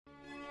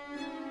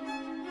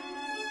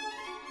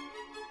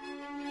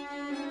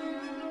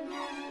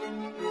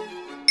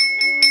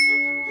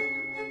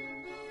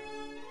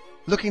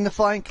Looking to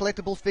find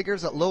collectible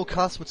figures at low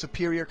cost with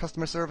superior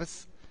customer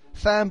service?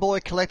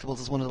 Fanboy Collectibles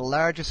is one of the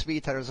largest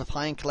retailers of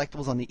high-end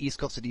collectibles on the east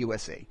coast of the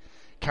USA,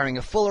 carrying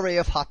a full array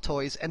of hot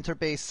toys,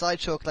 enter-based,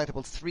 sideshow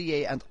collectibles,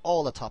 3A and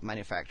all the top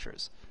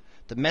manufacturers.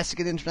 Domestic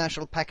and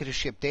international packages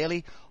shipped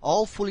daily,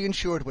 all fully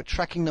insured with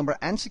tracking number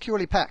and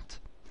securely packed.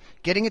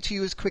 Getting it to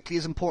you as quickly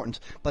is important,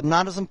 but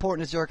not as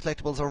important as your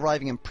collectibles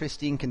arriving in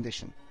pristine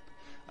condition.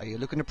 Are you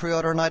looking to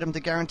pre-order an item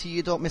to guarantee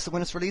you don't miss it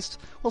when it's released?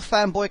 Well,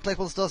 Fanboy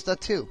Collectibles does that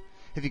too.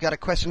 If you got a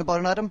question about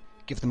an item,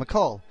 give them a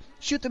call,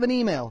 shoot them an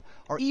email,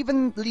 or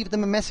even leave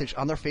them a message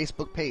on their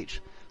Facebook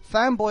page.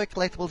 Fanboy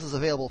Collectibles is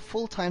available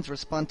full-time to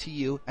respond to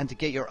you and to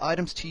get your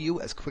items to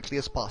you as quickly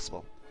as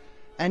possible.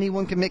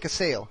 Anyone can make a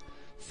sale.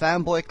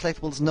 Fanboy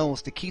Collectibles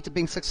knows the key to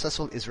being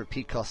successful is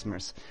repeat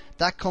customers.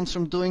 That comes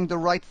from doing the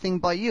right thing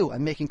by you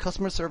and making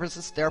customer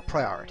services their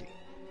priority.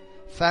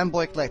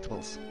 Fanboy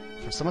Collectibles.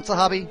 For some it's a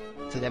hobby,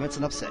 to them it's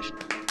an obsession.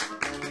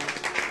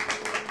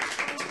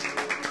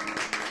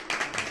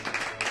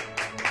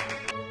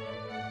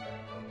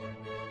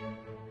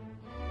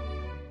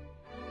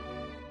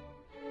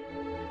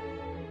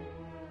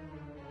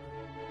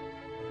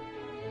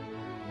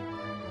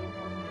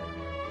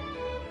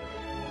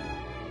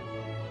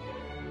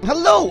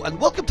 Hello, and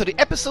welcome to the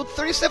episode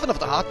 37 of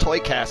the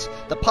Hottoycast,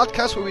 the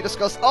podcast where we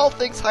discuss all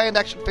things high-end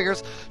action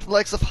figures from the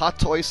likes of Hot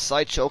Toys,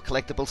 Sideshow,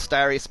 Collectibles,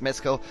 Star Ace,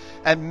 Mezco,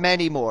 and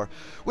many more.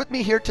 With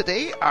me here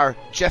today are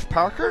Jeff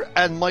Parker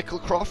and Michael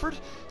Crawford,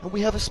 and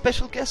we have a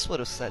special guest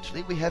with us,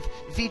 actually. We have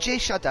Vijay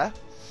Chadha.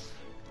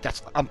 Did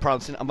I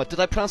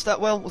pronounce that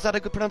well? Was that a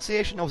good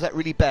pronunciation, or was that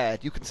really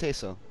bad? You can say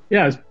so.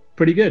 Yeah, it was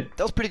pretty good.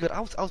 That was pretty good. I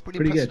was pretty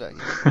impressed with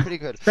that. Yeah, pretty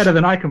good. Better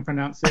than I can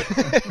pronounce it.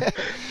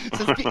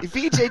 So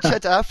Vijay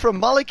Chadha from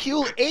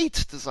Molecule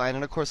 8 Design,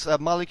 and of course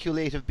Molecule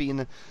 8 have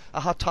been a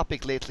hot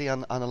topic lately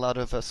on a lot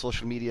of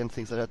social media and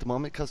things like that at the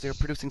moment, because they're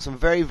producing some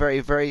very, very,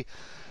 very,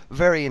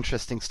 very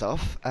interesting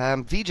stuff.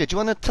 Vijay, do you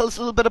want to tell us a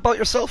little bit about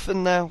yourself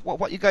and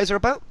what you guys are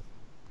about?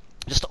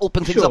 Just to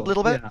open things up a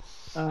little bit.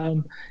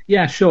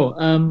 Yeah, sure.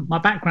 My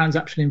background's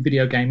actually in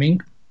video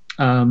gaming.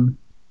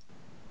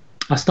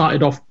 I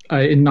started off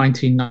in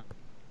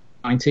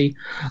 1990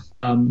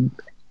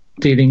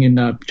 dealing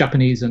in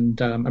Japanese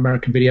and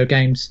American video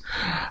games,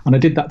 and I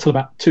did that till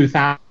about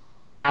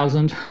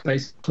 2000,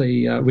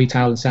 basically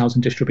retail and sales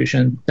and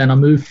distribution. Then I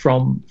moved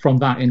from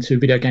that into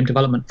video game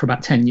development for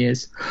about 10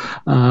 years,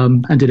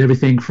 and did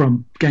everything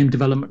from game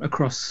development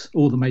across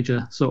all the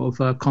major sort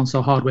of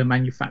console hardware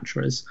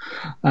manufacturers,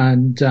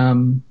 and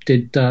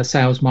did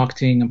sales,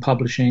 marketing and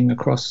publishing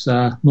across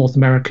North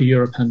America,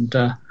 Europe and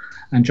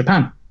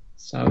Japan.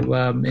 So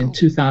in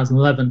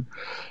 2011,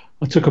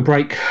 I took a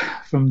break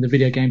from the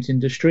video games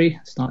industry,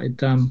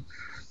 started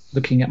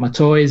looking at my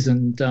toys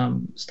and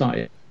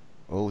started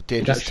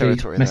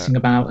actually messing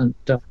about. And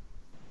and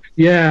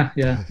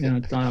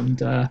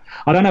I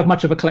don't have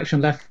much of a collection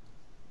left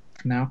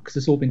now because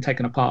it's all been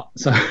taken apart.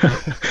 So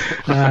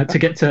to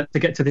get to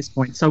this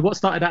point. So what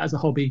started out as a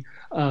hobby,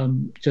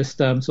 just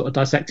sort of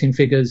dissecting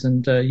figures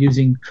and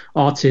using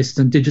artists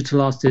and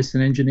digital artists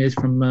and engineers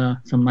from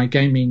my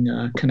gaming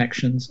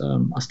connections.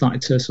 I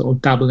started to sort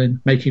of dabble in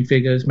making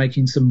figures,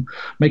 making some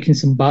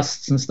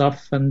busts and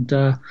stuff, and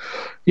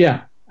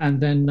and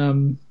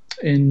then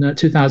in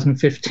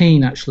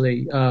 2015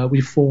 actually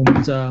we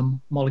formed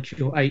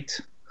Molecule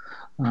 8.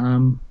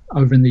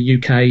 Over in the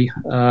UK.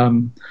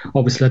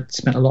 Obviously I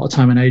spent a lot of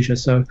time in Asia,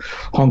 so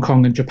Hong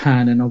Kong and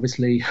Japan, and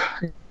obviously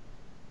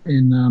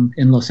in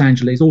Los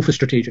Angeles, all for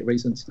strategic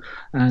reasons,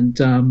 and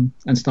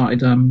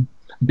started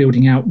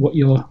building out what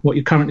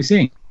you're currently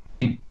seeing.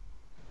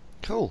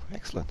 Cool,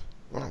 excellent.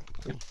 Right,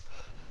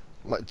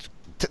 cool.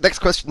 Next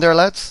question there,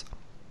 lads.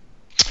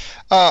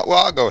 Well,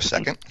 I'll go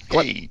second.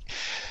 Hey.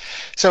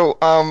 So,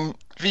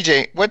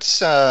 Vijay, what's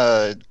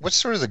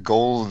sort of the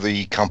goal of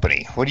the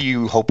company? What are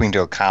you hoping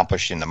to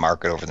accomplish in the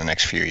market over the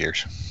next few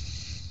years?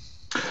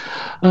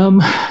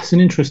 It's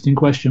an interesting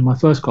question. My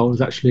first goal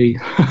was actually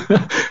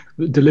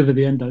deliver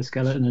the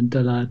endoskeleton and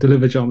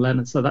deliver John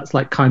Lennon. So that's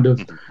like kind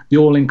of the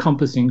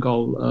all-encompassing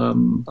goal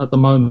at the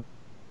moment.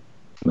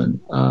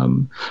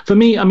 For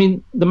me, I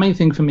mean, the main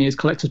thing for me is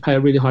collectors pay a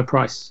really high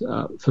price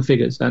for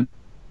figures, and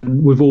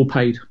we've all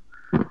paid.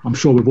 I'm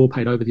sure we've all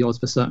paid over the odds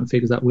for certain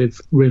figures that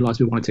we've realised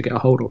we wanted to get a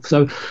hold of.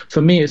 So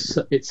for me,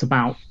 it's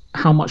about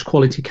how much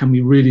quality can we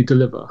really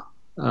deliver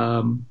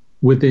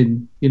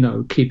within,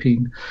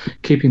 keeping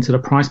to the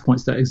price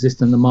points that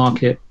exist in the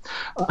market.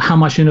 How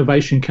much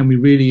innovation can we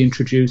really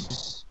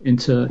introduce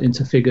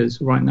into figures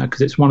right now?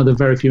 Because it's one of the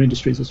very few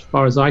industries, as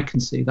far as I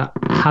can see, that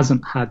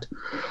hasn't had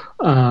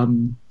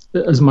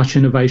as much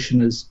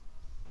innovation as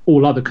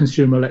all other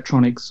consumer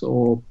electronics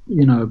or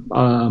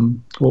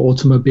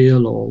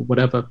automobile or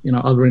whatever,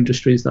 other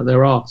industries that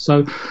there are.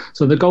 So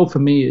the goal for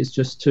me is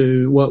just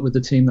to work with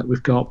the team that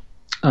we've got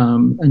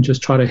and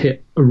just try to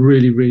hit a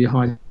really, really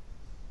high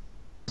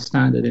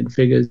standard in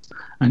figures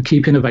and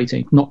keep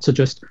innovating, not to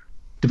just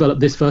develop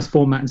this first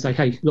format and say,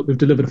 hey, look, we've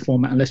delivered a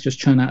format and let's just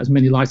churn out as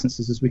many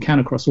licenses as we can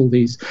across all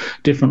these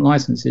different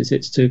licenses.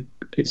 It's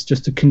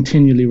just to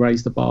continually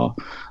raise the bar,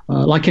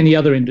 like any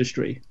other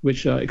industry,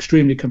 which are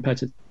extremely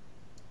competitive.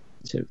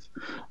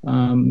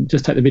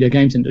 Just take the video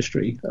games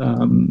industry,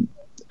 and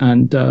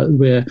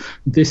where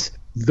this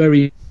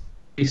very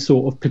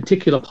sort of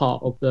particular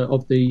part of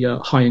the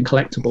high-end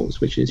collectibles,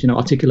 which is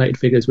articulated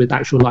figures with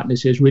actual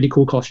likenesses, really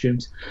cool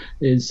costumes,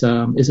 is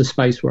a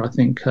space where I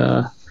think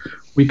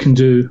we can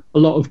do a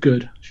lot of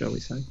good, shall we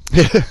say?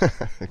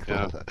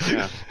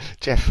 Yeah.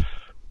 Jeff.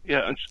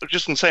 Yeah, I'm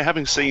just going to say,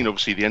 having seen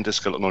obviously the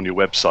endoskeleton on your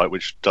website,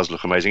 which does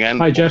look amazing, and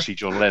Hi, Jeff. obviously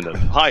John Lennon.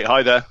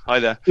 Hi there.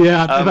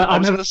 Yeah, I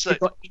was never gonna say...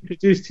 got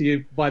introduced to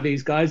you by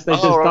these guys. They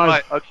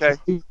right, okay.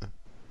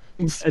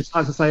 It's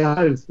time to say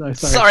hello. So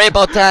Sorry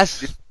about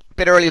that.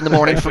 Bit early in the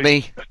morning for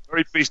me.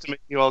 Very pleased to meet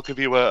you. I'll give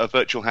you a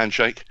virtual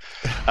handshake.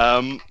 No, I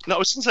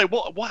was going to say,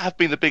 what have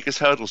been the biggest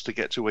hurdles to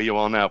get to where you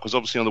are now? Because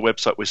obviously on the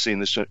website we're seeing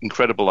this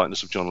incredible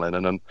likeness of John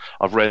Lennon, and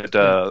I've read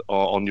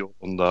on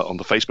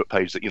the Facebook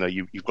page that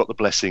you've got the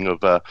blessing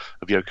of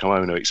Yoko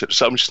Ono, etc.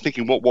 So I'm just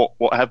thinking,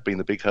 what have been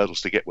the big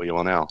hurdles to get where you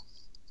are now?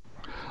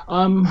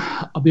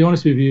 I'll be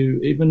honest with you.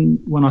 Even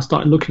when I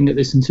started looking at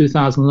this in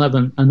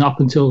 2011, and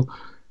up until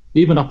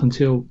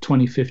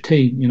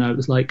 2015, it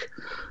was like,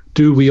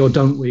 do we or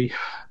don't we?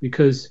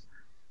 Because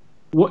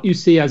what you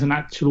see as an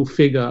actual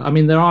figure, I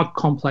mean, there are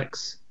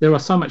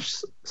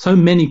so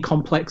many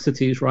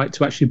complexities, right,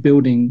 to actually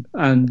building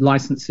and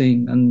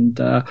licensing and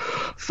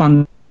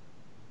funding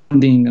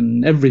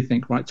and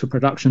everything, right, to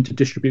production, to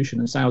distribution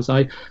and sales.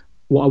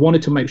 What I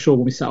wanted to make sure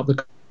when we set up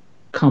the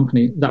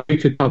company that we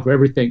could cover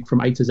everything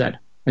from A to Z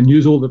and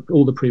use all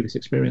the previous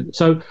experience.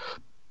 So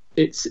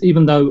it's,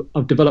 even though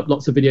I've developed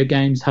lots of video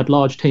games, had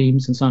large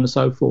teams and so on and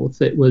so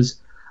forth, it was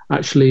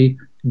actually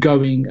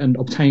going and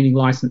obtaining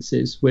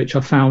licenses, which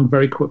I found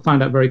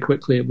out very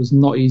quickly it was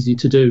not easy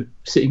to do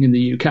sitting in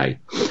the UK.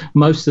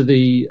 Most of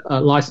the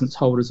license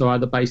holders are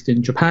either based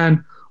in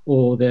Japan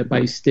or they're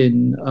based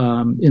in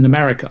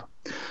America.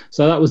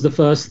 So that was the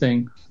first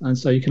thing. And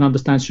so you can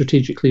understand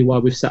strategically why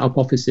we've set up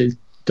offices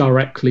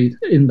directly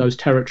in those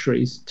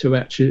territories to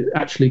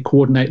actually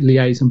coordinate,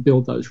 liaise and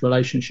build those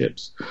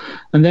relationships.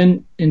 And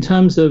then in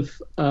terms of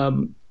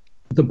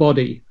the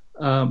body,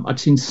 I've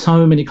seen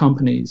so many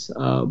companies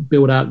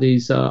build out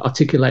these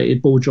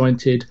articulated,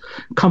 ball-jointed,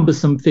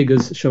 cumbersome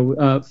figures, shall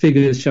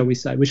we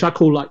say, which I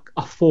call like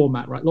a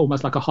format, right?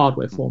 Almost like a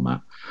hardware format.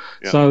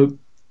 Yeah. So,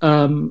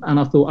 and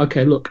I thought,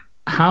 okay, look,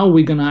 how are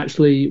we going to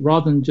actually,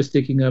 rather than just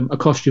sticking a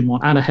costume on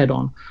and a head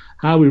on,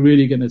 how are we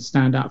really going to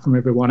stand out from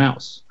everyone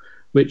else?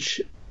 Which,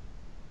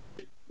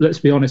 let's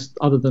be honest,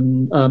 other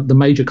than the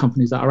major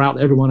companies that are out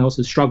there, everyone else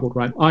has struggled,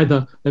 right?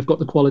 Either they've got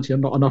the quality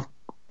and not enough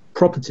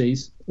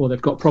properties, or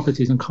they've got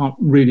properties and can't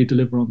really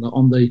deliver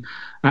on the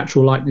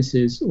actual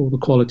likenesses or the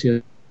quality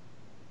of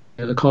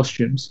the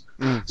costumes.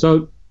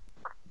 So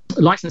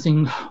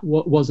licensing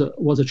was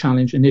a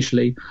challenge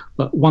initially,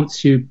 but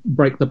once you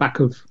break the back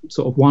of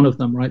sort of one of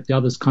them, right, the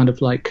others kind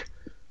of like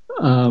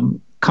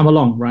come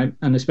along, right?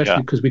 And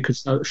especially because we could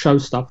show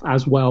stuff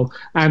as well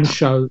and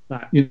show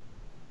that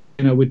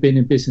we've been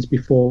in business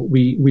before,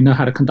 we know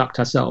how to conduct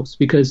ourselves.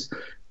 Because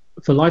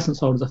for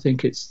license holders, I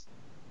think it's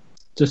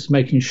just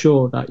making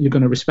sure that you're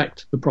going to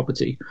respect the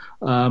property,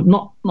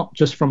 not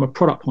just from a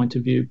product point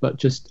of view, but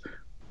just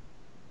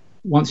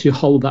once you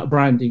hold that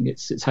branding,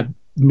 it's had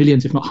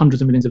millions, if not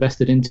hundreds of millions,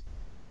 invested into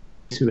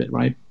it,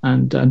 right?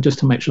 And just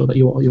to make sure that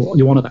you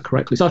honour that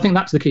correctly. So I think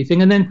that's the key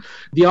thing. And then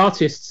the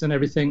artists and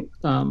everything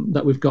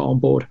that we've got on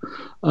board,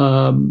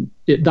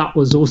 that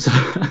was also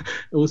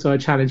a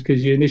challenge,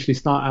 because you initially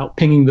start out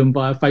pinging them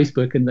via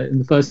Facebook, and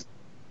the first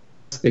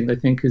thing they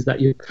think is that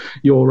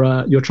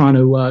you're trying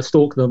to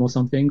stalk them or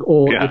something,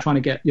 or you're trying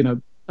to get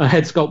a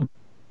head sculpt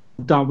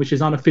done, which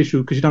is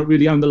unofficial because you don't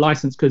really own the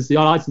license, because the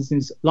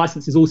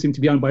licenses all seem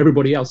to be owned by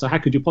everybody else. So how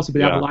could you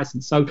possibly have a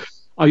license? So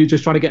are you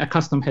just trying to get a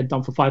custom head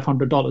done for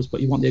 $500, but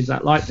you want the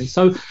exact likeness?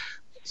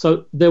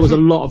 So there was a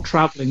lot of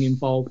traveling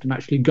involved and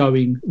actually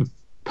going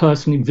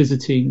personally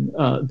visiting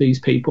these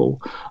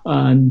people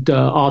and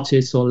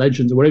artists or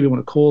legends or whatever you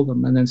want to call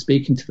them, and then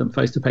speaking to them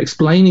face to face,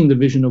 explaining the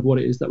vision of what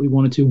it is that we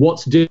wanted to,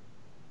 what's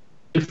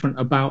different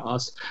about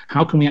us,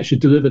 how can we actually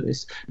deliver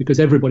this, because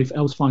everybody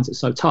else finds it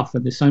so tough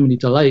and there's so many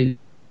delays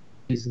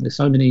and there's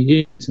so many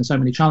years and so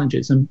many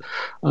challenges, and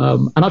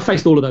I've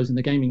faced all of those in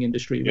the gaming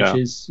industry, which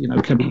is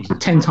can be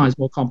 10 times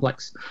more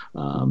complex.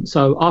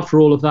 So after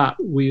all of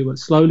that, we were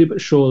slowly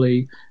but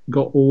surely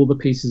got all the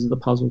pieces of the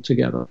puzzle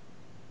together.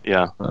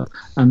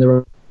 And there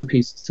are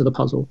pieces to the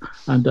puzzle.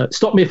 And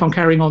stop me if I'm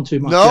carrying on too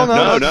much.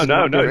 No,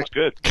 it's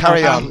good.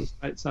 Carry on.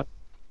 Right, so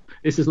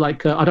this is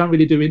like I don't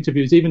really do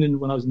interviews. Even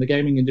when I was in the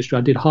gaming industry,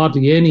 I did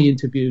hardly any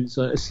interviews,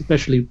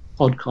 especially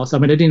podcasts. I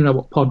mean, I didn't know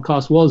what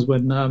podcast was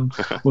when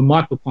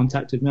Michael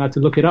contacted me. I had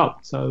to look it up.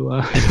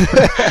 So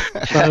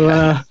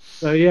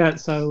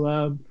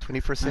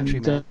 21st century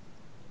man.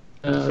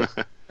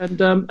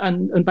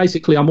 And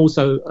basically, I'm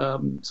also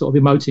sort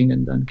of emoting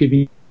and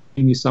giving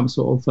you some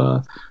sort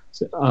of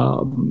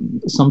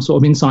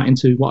insight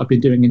into what I've been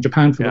doing in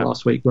Japan for the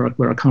last week, where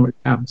I currently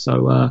am.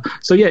 So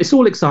yeah, it's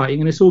all exciting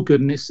and it's all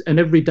good, and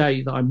every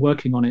day that I'm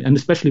working on it, and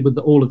especially with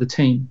all of the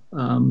team,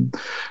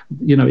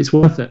 it's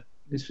worth it.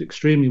 It's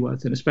extremely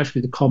worth it,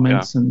 especially the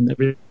comments and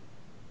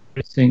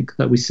everything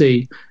that we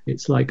see.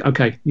 It's like,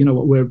 okay, you know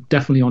what, we're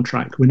definitely on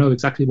track. We know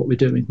exactly what we're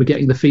doing. We're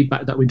getting the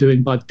feedback that we're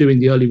doing by doing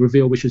the early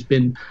reveal, which has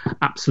been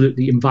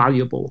absolutely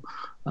invaluable.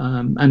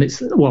 And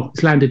it's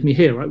landed me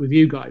here, right, with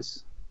you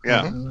guys.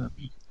 Yeah.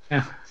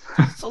 Yeah.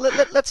 So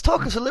let's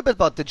talk a little bit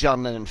about the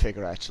John Lennon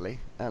figure, actually.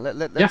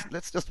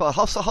 Let's just about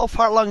how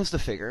far along is the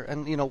figure,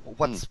 and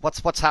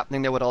what's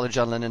happening there with all the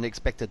John Lennon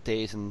expected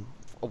date, and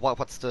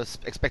what's the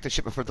expected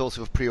shipment for those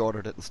who have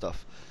pre-ordered it and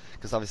stuff?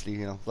 Because obviously,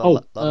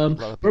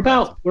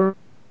 we're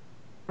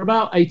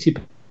about 80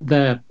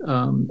 there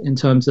in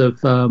terms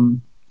of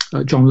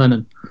John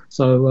Lennon.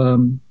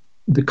 So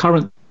the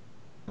current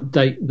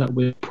date that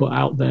we put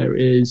out there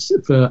is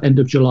for end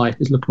of July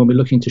is when we're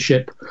looking to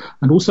ship,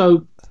 and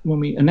also when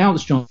we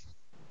announced John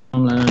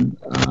Lennon,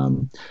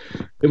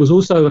 it was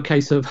also a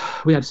case of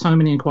we had so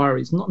many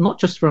inquiries, not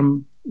just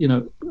from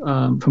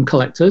from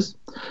collectors,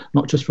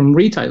 not just from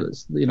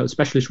retailers,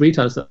 specialist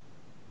retailers that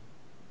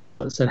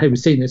said, hey, we've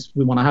seen this,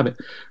 we want to have it.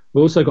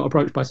 We also got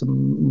approached by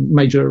some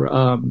major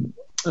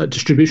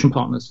distribution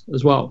partners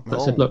as well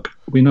that said, look,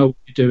 we know what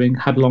you're doing,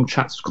 had long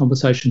chats,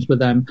 conversations with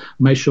them,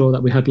 made sure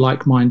that we had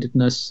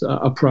like-mindedness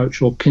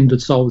approach, or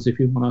kindred souls, if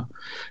you want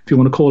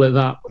to call it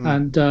that.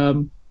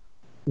 And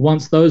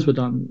once those were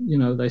done,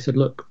 they said,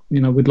 look,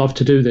 we'd love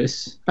to do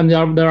this, and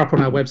they're up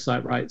on our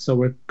website, right? So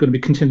we're going to be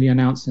continually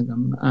announcing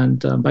them. And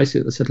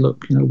basically they said,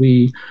 look,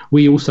 we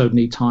also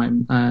need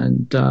time,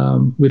 and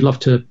we'd love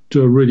to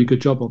do a really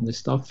good job on this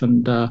stuff,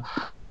 and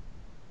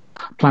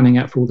planning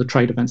out for all the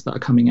trade events that are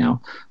coming out.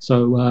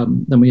 So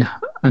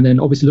then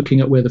obviously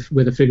looking at where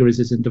the figure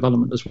is in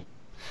development as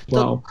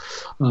well.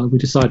 We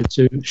decided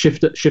to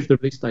shift the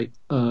release date,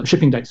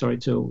 shipping date,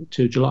 to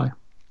July.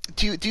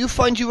 Do you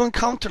find you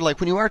encounter, like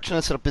when you are trying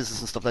to set up business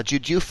and stuff, do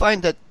you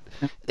find that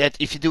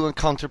if you do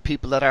encounter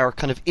people that are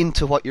kind of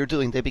into what you're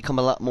doing, they become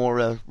a lot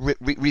more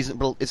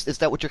reasonable? Is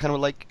that what you're kind of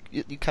like?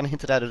 You kind of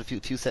hinted at it a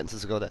few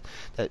sentences ago, that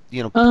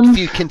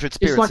few kindred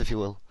spirits, if you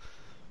will.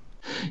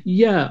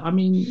 Yeah, I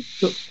mean,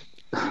 look,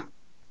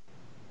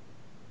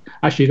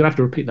 actually, you're gonna have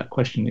to repeat that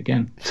question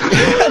again.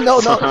 No,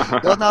 not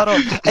at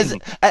all.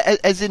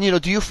 As in,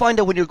 do you find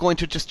that when you're going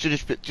to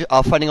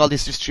finding all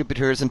these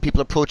distributors and people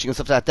approaching and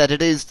stuff like that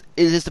it is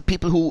the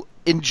people who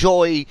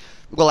enjoy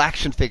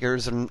action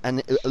figures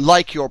and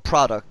like your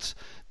product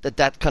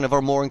that kind of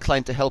are more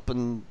inclined to help?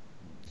 And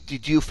do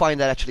you find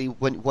that actually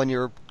when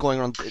you're going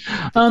around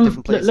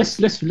different places?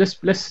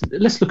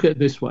 Let's look at it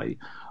this way.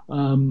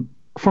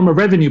 From a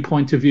revenue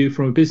point of view,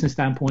 from a business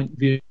standpoint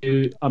view,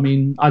 I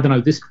mean, I don't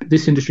know,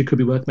 this industry could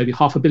be worth maybe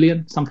 $500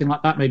 million, something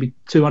like that, maybe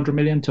 200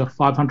 million to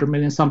 500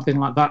 million, something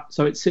like that.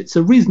 So it's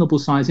a reasonable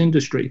size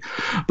industry.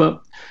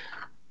 But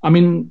I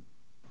mean,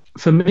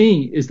 for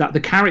me, is that the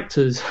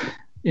characters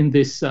in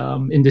this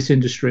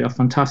industry are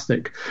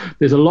fantastic.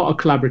 There's a lot of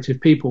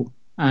collaborative people,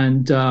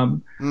 and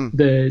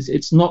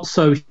it's not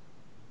so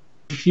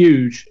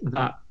huge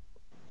that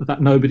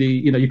nobody,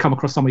 you come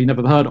across someone you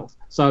never heard of.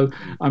 So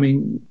I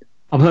mean,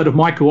 I've heard of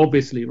Michael,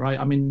 obviously, right?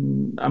 I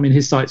mean,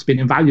 his site's been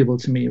invaluable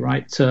to me,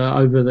 right?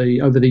 Over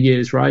the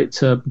years, right?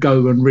 To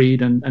go and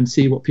read and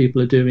see what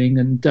people are doing,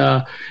 and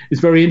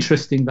it's very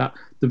interesting that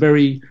the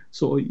very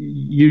sort of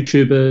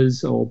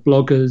YouTubers or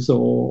bloggers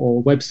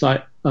or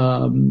website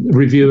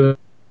reviewers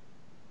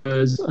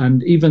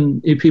and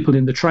even people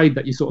in the trade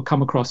that you sort of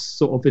come across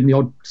sort of in the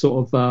odd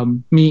sort of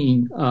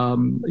meeting,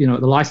 the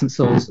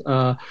licensors,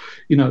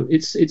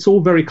 it's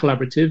all very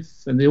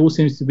collaborative, and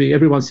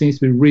everyone seems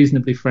to be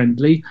reasonably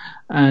friendly,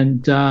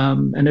 and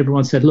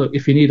everyone said, look,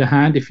 if you need a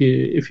hand, if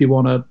you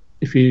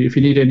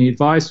need any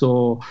advice,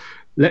 or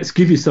let's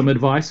give you some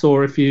advice,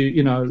 or if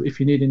you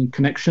need any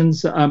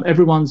connections,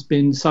 everyone's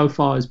been so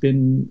far has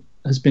been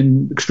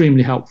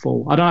extremely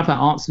helpful. I don't know if that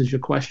answers your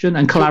question.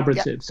 And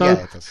collaborative.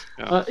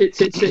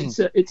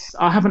 It's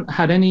I haven't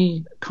had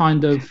any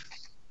kind of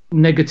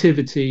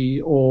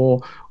negativity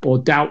or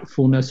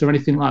doubtfulness or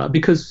anything like that,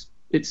 because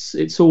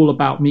it's all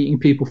about meeting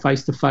people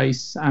face to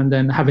face and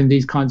then having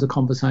these kinds of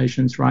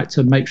conversations, right,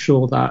 to make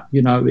sure that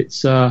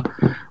it's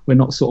we're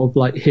not sort of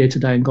like here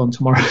today and gone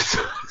tomorrow.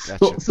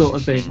 Sort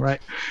of thing,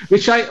 right?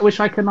 Which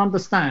I can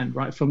understand,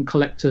 right, from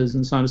collectors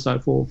and so on and so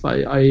forth.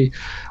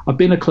 I've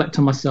been a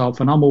collector myself,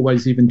 and I'm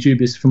always even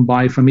dubious from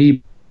buying from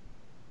eBay,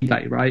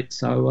 right?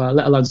 So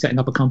let alone setting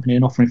up a company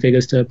and offering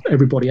figures to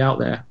everybody out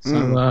there.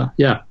 So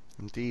yeah,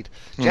 indeed.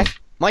 Jeff,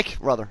 Mike.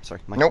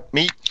 Nope,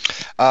 me.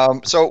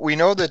 So we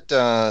know that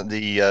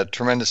the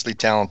tremendously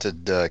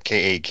talented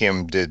K.A.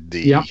 Kim did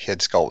the head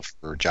sculpt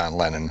for John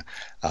Lennon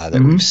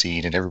that we've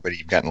seen, and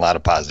you've gotten a lot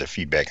of positive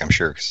feedback, I'm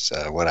sure, because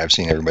what I've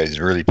seen, everybody's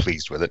really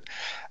pleased with it.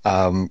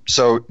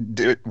 So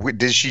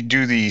did she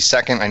do the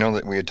second? I know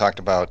that we had talked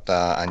about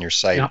on your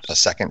site a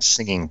second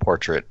singing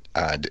portrait.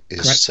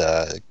 Is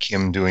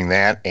Kim doing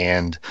that?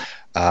 And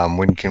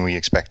when can we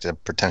expect to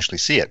potentially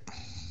see it?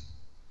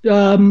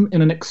 in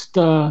the next,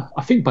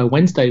 I think by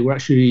Wednesday, we're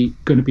actually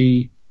going to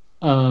be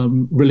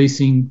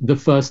releasing the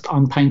first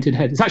unpainted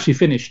head. It's actually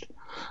finished.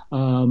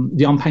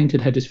 The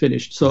unpainted head is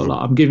finished. So like,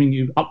 I'm giving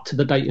you up to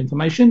the date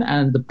information,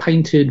 and the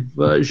painted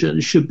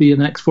version should be in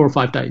the next 4 or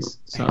 5 days.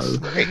 So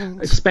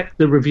expect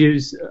the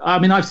reviews. I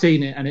mean, I've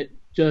seen it, and it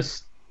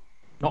just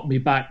knocked me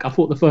back. I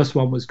thought the first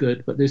one was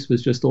good, but this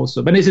was just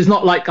awesome. And this is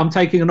not like I'm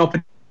taking an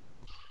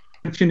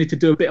opportunity to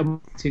do a bit of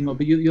marketing,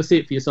 but you'll see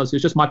it for yourselves.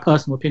 It's just my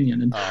personal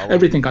opinion, and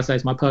everything I say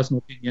is my personal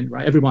opinion,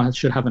 right? Everyone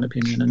should have an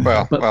opinion. And,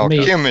 well, for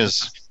me,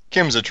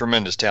 Kim's a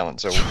tremendous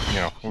talent, so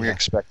we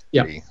expect it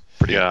to be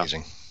pretty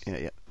amazing.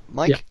 Yeah.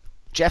 Mike,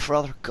 Jeff,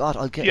 rather. God,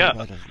 I'll get yeah.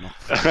 you out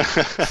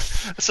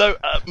of So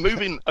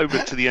moving over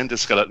to the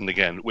endoskeleton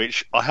again,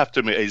 which I have to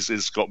admit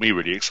is got me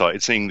really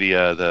excited, seeing the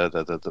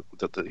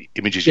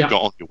images you've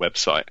got on your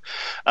website.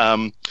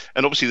 And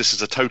obviously, this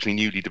is a totally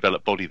newly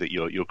developed body that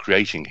you're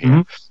creating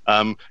here.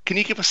 Mm-hmm. Can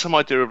you give us some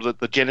idea of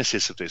the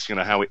genesis of this?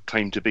 How it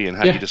came to be, and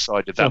how you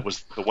decided that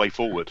was the way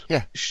forward?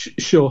 Yeah,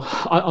 sure.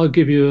 I'll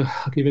give you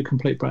a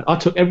complete break. I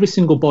took every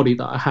single body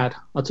that I had.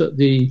 I took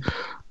the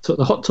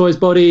Hot Toys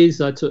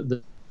bodies. I took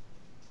the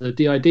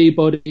DID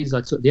bodies,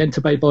 I took the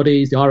Entebbe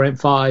bodies, the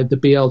RM5, the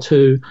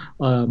BL2.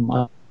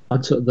 I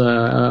took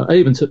I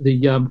even took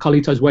the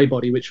Carlitos Way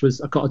body, which was,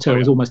 I got to tell, I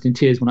was almost in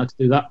tears when I had to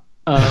do that.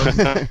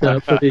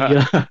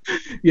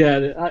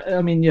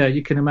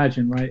 You can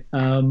imagine, right?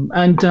 I'm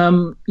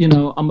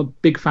a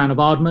big fan of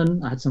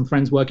Aardman. I had some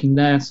friends working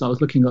there, so I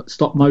was looking at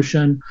stop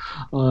motion.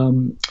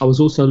 I was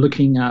also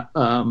looking at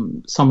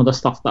some of the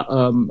stuff that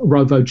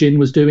Rovo Jin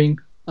was doing.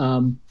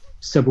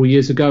 Several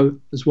years ago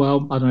as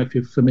well. I don't know if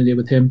you're familiar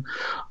with him.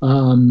 He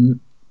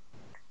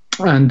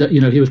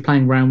was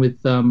playing around with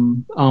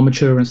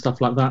armature and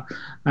stuff like that.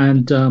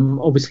 And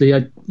obviously,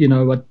 I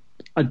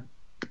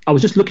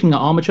was just looking at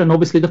armature, and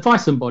obviously the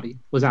Thyssen body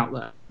was out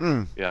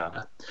there.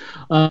 Yeah.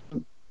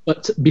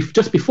 But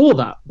just before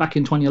that, back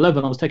in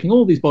 2011, I was taking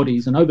all these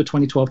bodies, and over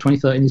 2012,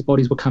 2013, these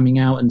bodies were coming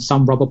out, and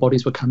some rubber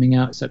bodies were coming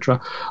out,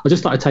 etc. I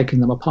just started taking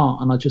them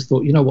apart, and I just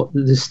thought, you know what,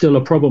 there's still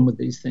a problem with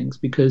these things,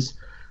 because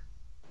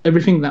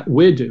everything that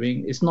we're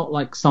doing is not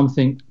like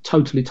something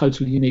totally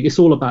unique. It's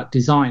all about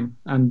design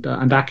and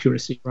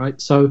accuracy, right?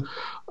 So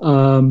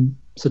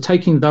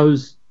taking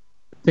those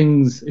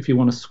things, if you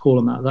want to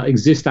call them that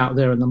exist out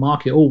there in the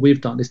market, all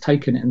we've done is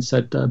taken it and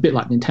said, a bit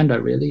like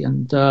Nintendo really,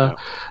 and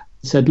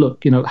said,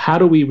 look, how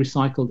do we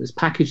recycle this,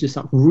 package this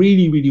up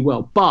really, really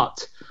well,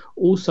 but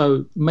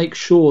also make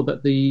sure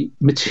that the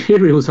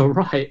materials are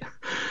right,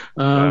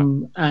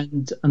 and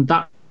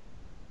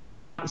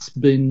that's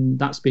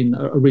been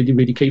a really,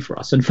 really key for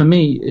us. And for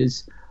me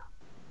is,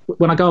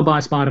 when I go and buy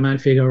a Spider-Man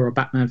figure or a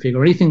Batman figure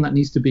or anything that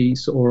needs to be,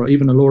 or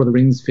even a Lord of the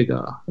Rings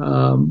figure,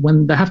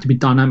 when they have to be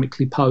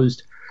dynamically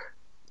posed,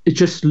 it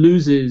just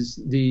loses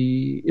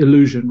the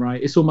illusion,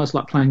 right? It's almost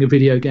like playing a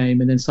video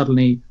game and then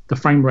suddenly the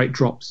frame rate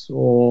drops,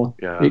 or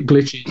it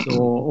glitches,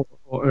 or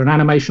an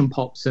animation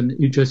pops, and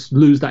you just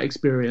lose that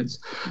experience.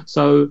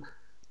 So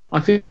I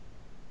think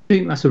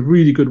that's a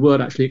really good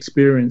word, actually,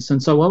 experience.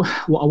 And so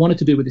what I wanted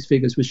to do with these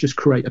figures was just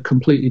create a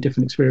completely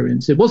different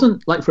experience. It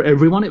wasn't like for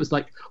everyone. It was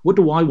like, what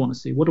do I want to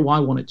see? What do I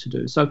want it to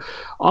do? So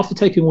after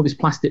taking all these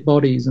plastic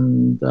bodies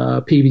and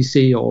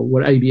PVC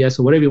or ABS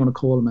or whatever you want to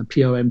call them, and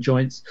POM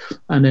joints,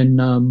 and then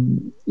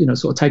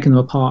sort of taking them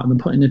apart and then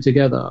putting them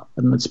together,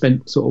 and I'd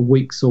spent sort of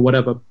weeks or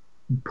whatever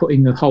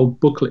putting the whole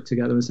booklet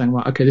together and saying,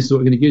 right, okay, this is what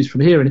we're going to use from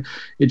here. And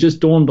it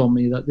just dawned on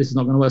me that this is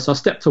not going to work. So I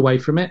stepped away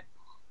from it,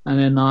 and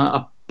then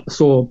I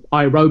saw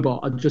iRobot.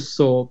 I just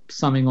saw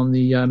something on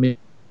the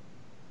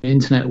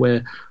internet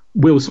where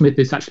Will Smith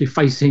is actually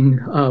facing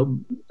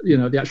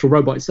the actual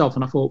robot itself,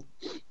 and I thought,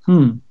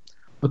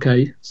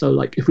 okay, so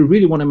like if we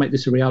really want to make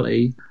this a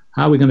reality,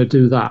 how are we going to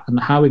do that, and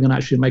how are we going to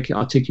actually make it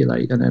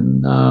articulate, and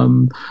then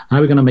how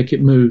are we going to make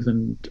it move,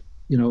 and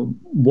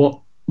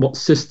what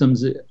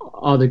systems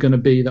are there going to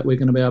be that we're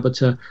going to be able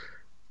to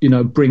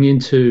bring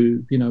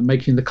into,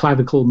 making the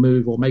clavicle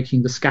move or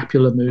making the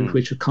scapular move,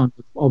 which are kind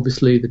of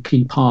obviously the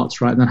key parts,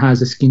 right? And then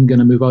how's the skin going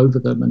to move over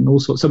them and all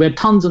sorts. So we had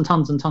tons and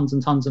tons and tons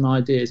and tons of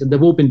ideas, and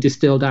they've all been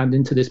distilled down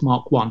into this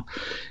Mark 1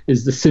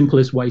 is the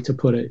simplest way to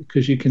put it,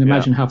 because you can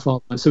imagine how far.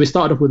 So we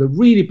started off with a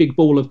really big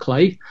ball of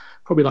clay,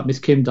 probably like Miss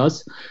Kim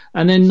does,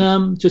 and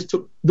then just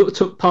took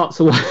parts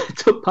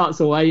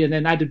away, and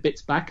then added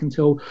bits back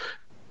until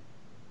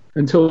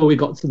we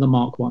got to the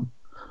Mark 1.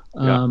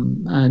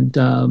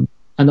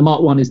 And the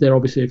Mark 1 is there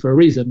obviously for a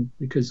reason,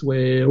 because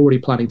we're already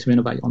planning to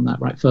innovate on that,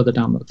 right, further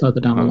down the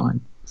line.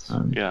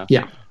 Yeah.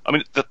 I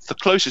mean, the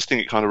closest thing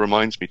it kind of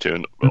reminds me to,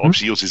 and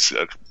obviously yours is,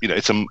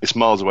 it's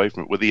miles away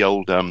from it, were the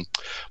old, what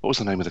was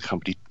the name of the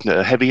company?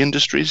 Heavy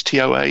Industries,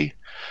 TOA.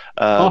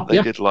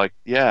 Did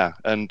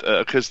and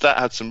because that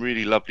had some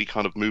really lovely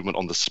kind of movement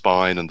on the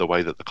spine and the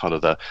way that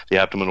the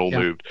abdomen all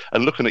moved.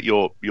 And looking at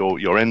your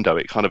endo,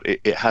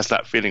 it has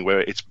that feeling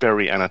where it's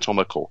very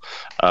anatomical.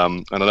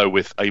 And I know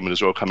with Eamon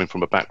as well, coming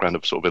from a background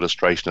of sort of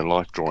illustration and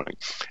life drawing,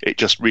 it's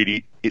just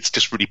really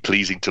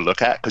pleasing to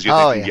look at, because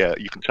you're thinking,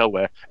 you can tell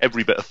where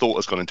every bit of thought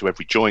has gone into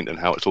every joint and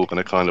how it's all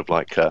going to kind of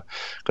like going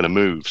to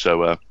move.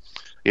 So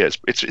yeah,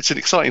 it's an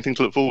exciting thing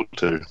to look forward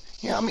to.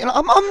 Yeah, I mean,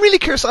 I'm really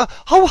curious.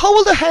 How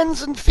will the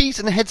hands and feet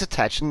and heads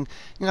attach, and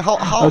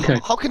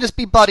how can this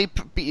body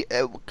be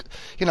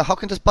how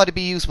can this body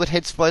be used with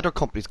heads for other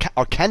companies,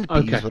 or can it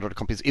be used with other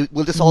companies?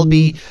 Will this all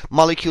be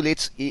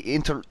moleculates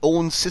into their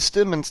own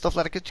system and stuff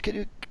like that? Can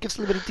you give us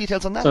a little bit of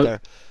details on that there?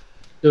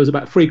 There was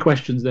about 3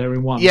 questions there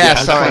in one. Yeah,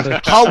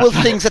 sorry. How will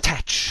things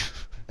attach?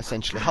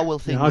 Essentially, how will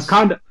things?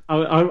 Yeah,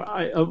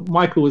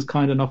 Michael was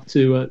kind enough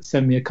to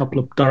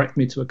direct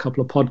me to a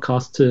couple of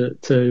podcasts to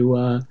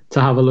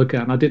have a look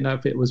at, and I didn't know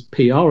if it was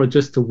PR or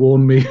just to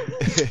warn me.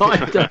 So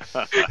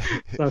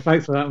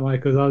thanks for that,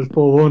 Michael. I was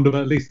forewarned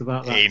at least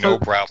about that. Hey, no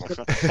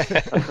problem.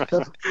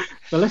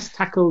 So let's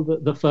tackle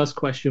the first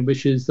question,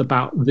 which is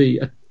about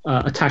the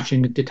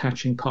attaching and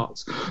detaching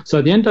parts.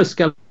 So the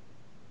endoskeleton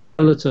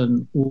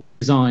was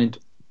designed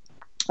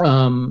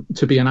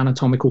to be an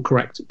anatomically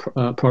correct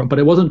product, but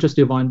it wasn't just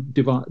designed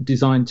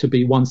to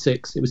be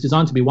 1/6. It was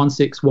designed to be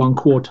 1/6,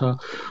 1/4,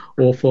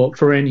 or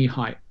for any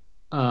height,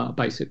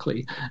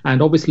 basically.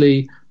 And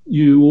obviously,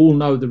 you all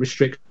know the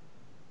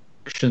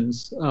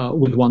restrictions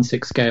with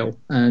 1/6 scale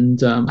and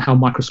how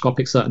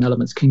microscopic certain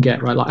elements can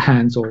get, right, like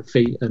hands or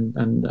feet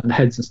and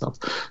heads and stuff.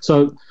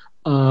 So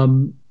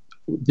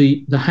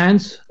the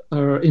hands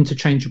are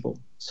interchangeable.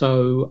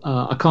 So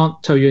I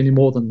can't tell you any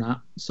more than that.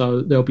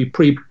 So there'll be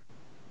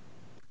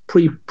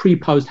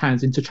pre-posed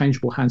hands,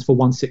 interchangeable hands for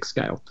 1/6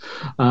 scale.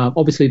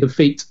 Obviously, the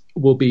feet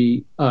will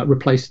be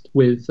replaced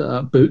with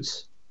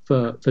boots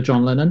for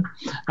John Lennon,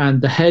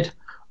 and the head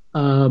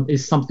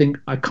is something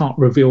I can't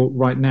reveal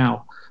right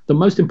now. The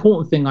most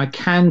important thing I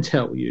can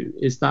tell you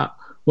is that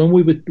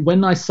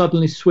when I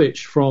suddenly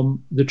switched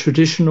from the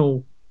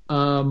traditional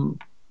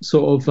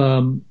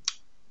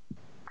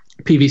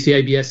PVC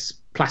ABS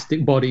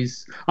plastic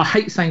bodies. I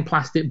hate saying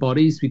plastic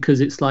bodies because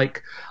it's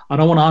like I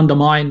don't want to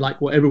undermine like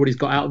what everybody's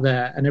got out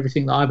there and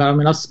everything that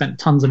I've spent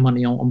tons of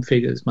money on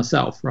figures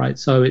myself, right?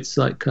 So it's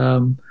like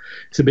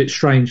it's a bit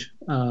strange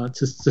to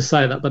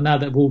say that, but now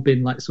they've all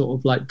been like sort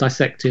of like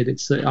dissected,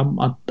 it's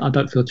I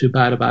don't feel too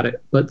bad about it.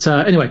 But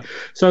anyway,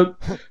 so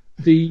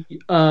the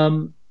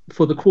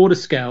for the quarter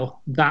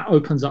scale, that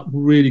opens up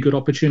really good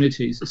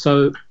opportunities.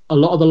 So a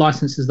lot of the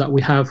licenses that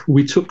we have,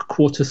 we took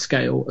quarter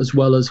scale as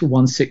well as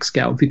 1/6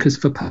 scale because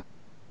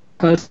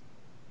this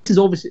is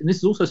obviously, and this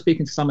is also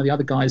speaking to some of the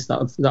other guys that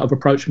have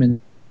approached me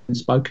and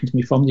spoken to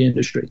me from the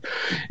industry,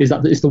 is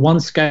that it's the 1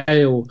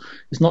 scale.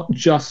 It's not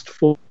just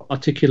for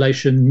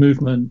articulation,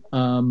 movement,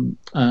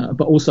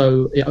 but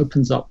also it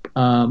opens up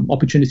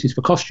opportunities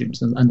for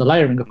costumes and the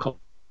layering of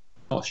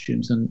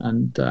costumes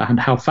and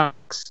how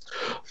facts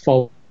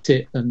fold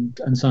it and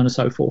so on and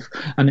so forth.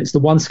 And it's the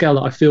 1 scale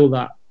that I feel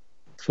that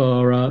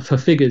for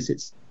figures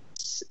it's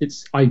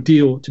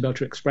ideal to be able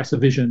to express a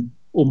vision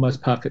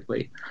almost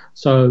perfectly.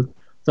 So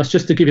that's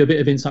just to give you a bit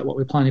of insight what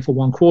we're planning for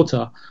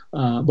 1/4,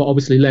 but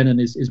obviously Lennon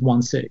is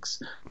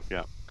 1/6.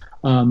 Yeah.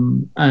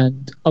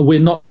 And we're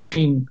not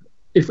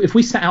if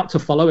we set out to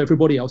follow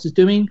everybody else is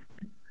doing,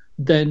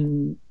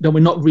 then we're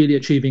not really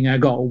achieving our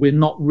goal. We're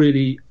not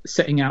really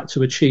setting out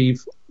to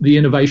achieve the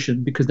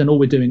innovation, because then all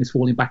we're doing is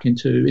falling back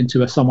into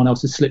someone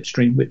else's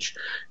slipstream, which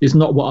is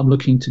not what I'm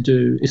looking to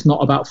do. It's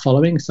not about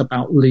following, it's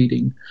about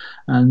leading.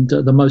 And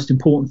the most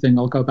important thing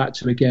I'll go back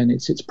to again,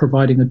 it's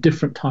providing a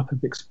different type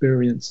of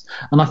experience.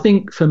 And I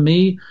think for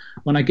me,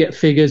 when I get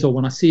figures or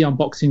when I see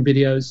unboxing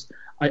videos,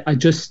 I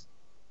just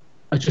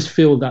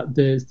feel that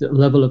there's the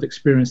level of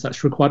experience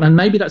that's required. And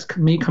maybe that's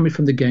me coming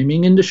from the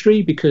gaming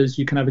industry, because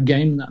you can have a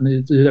game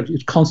and you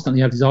constantly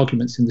have these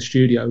arguments in the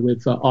studio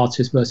with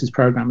artists versus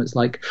programmers.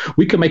 Like,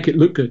 we can make it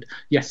look good,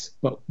 yes,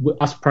 but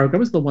us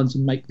programmers are the ones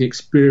who make the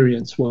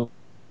experience work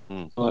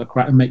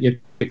and make your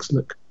graphics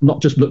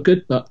not just look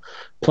good, but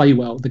play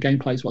well. The game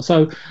plays well.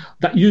 So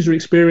that user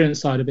experience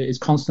side of it is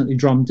constantly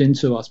drummed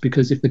into us,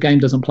 because if the game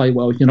doesn't play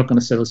well, you're not going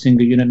to sell a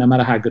single unit, no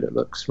matter how good it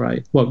looks,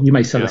 right? Well, you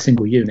may sell a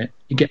single unit.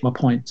 You get my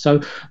point. So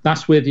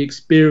that's where the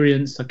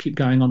experience I keep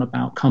going on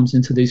about comes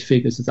into these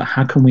figures, is that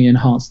how can we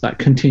enhance that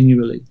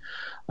continually?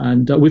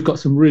 And we've got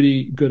some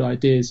really good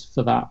ideas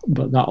for that,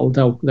 but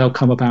they'll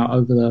come about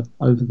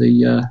over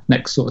the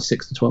next sort of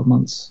 6 to 12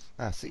 months.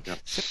 See,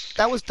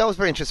 that was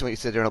very interesting what you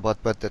said there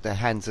about the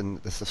hands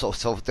and so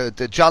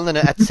the John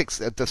Lennon at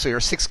 6. So your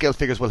 6 scale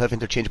figures will have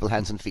interchangeable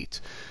hands and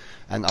feet,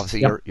 and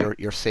obviously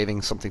you're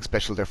saving something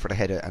special there for the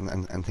head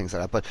and things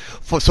like that. But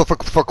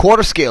for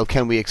quarter scale,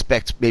 can we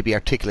expect maybe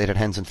articulated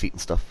hands and feet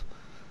and stuff?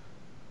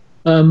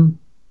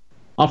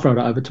 I'll throw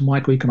that over to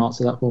Michael. You can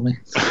answer that for me.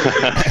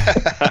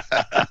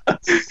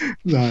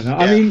 No. Yeah.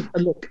 I mean,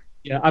 look.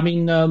 Yeah, I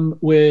mean,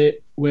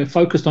 we're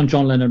focused on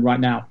John Lennon right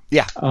now.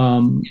 Yeah.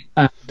 And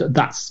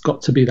that's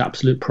got to be the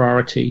absolute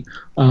priority.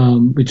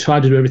 We try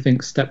to do everything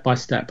step by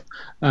step,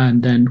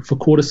 and then for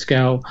quarter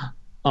scale,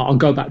 I'll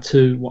go back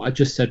to what I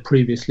just said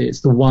previously.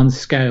 It's the 1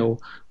 scale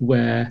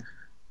where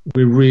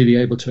we're really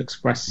able to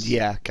express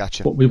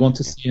what we want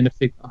to see in a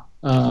figure.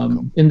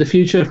 In the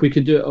future, if we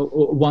can do it at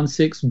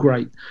 1/6,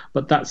 great.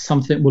 But that's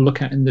something we'll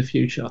look at in the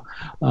future.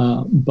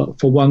 But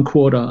for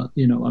 1/4,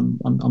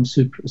 I'm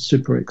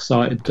super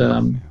excited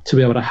to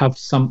be able to have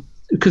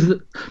because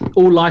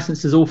all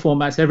licenses, all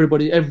formats,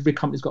 every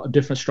company's got a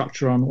different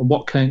structure on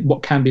what can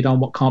be done,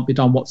 what can't be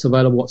done, what's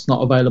available, what's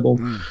not available.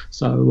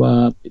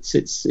 So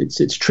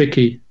it's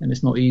tricky and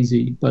it's not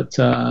easy. But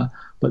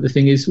the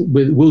thing is,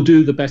 we'll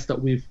do the best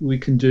that we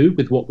can do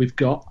with what we've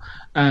got.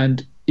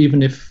 And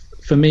even if,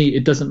 for me,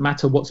 it doesn't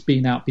matter what's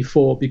been out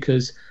before,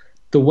 because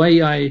the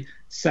way I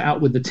set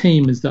out with the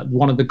team is that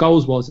one of the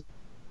goals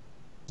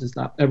is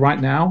that right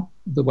now,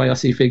 the way I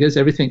see figures,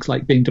 everything's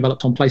like being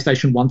developed on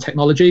PlayStation 1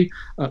 technology,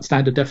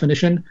 standard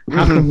definition.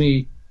 How can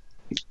we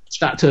switch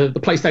that to the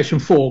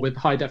PlayStation 4 with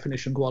high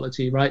definition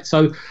quality, right?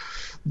 So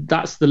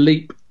that's the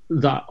leap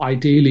that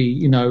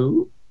ideally,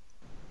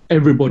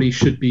 everybody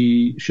should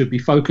be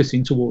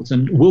focusing towards,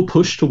 and we'll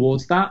push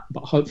towards that,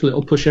 but hopefully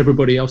it'll push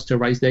everybody else to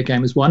raise their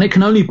game as well. And it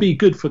can only be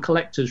good for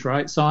collectors,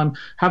 right? So I'm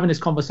having this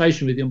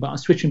conversation with you, but I'm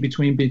switching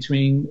between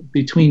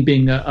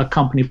being a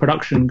company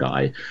production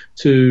guy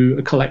to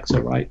a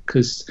collector, right?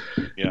 Because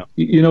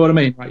you know what I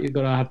mean, right? You've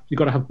got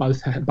to have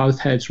both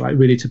heads, right,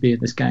 really, to be in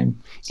this game.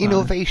 So,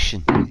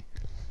 Innovation.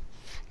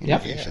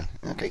 Yeah.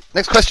 Okay.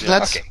 Next question,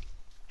 lads. Okay.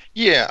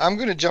 Yeah, I'm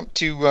going to jump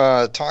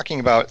to talking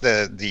about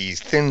the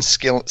thin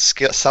silicone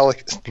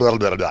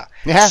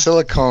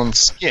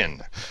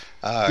skin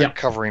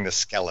covering the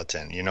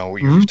skeleton.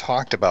 We've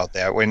talked about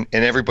that and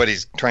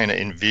everybody's trying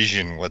to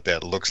envision what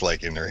that looks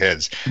like in their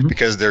heads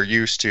because they're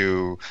used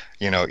to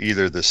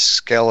either the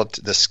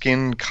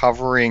skin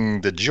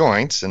covering the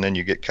joints, and then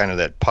you get kind of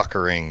that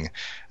puckering,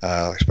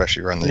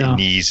 especially around the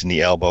knees and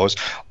the elbows.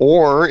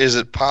 Or is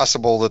it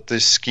possible that the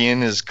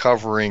skin is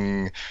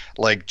covering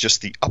like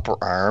just the upper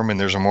arm, and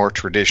there's a more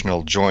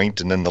traditional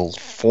joint, and then the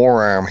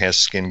forearm has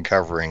skin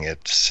covering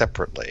it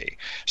separately?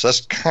 So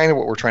that's kind of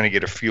what we're trying to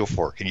get a feel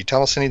for. Can you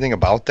tell us anything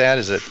about that?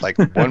 Is it like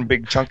one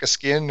big chunk of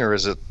skin, or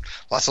is it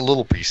lots of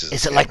little pieces?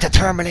 Is it like the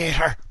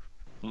Terminator?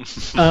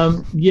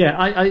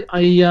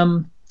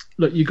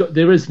 Look,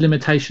 there is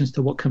limitations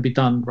to what can be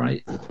done,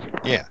 right?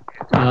 Yeah.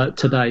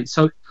 Today.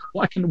 So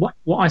what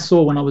I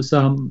saw when I was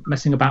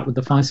messing about with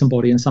the Fison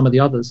body and some of the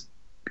others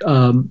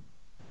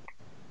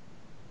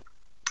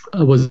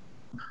was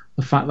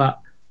the fact that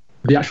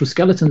the actual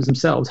skeletons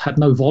themselves had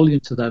no volume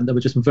to them. They were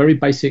just very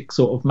basic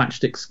sort of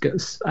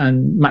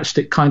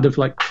matchstick kind of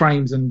like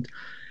frames, and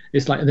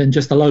it's like then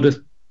just a load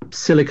of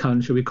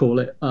silicone, should we call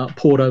it,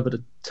 poured over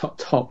the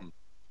top,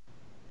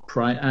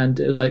 right? And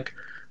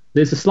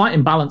there's a slight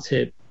imbalance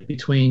here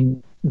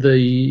between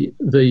the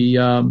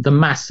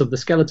mass of the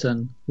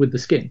skeleton with the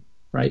skin,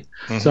 right?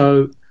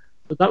 So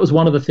that was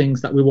one of the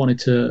things that we wanted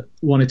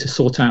to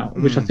sort out,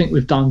 which I think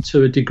we've done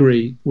to a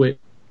degree, which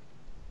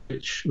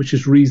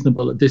is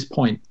reasonable at this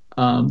point.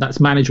 That's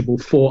manageable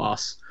for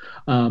us,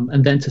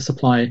 and then to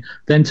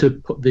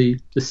put the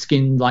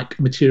skin-like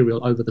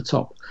material over the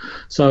top.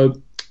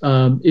 So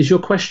is your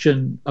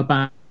question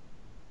about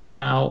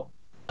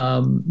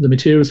the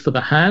materials for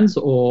the hands,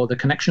 or the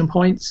connection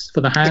points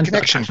for the hands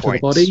attached to the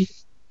body?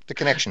 The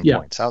connection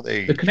points. How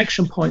they? The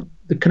connection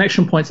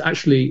points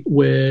actually,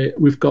 where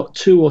we've got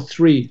 2 or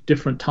 3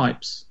 different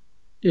types.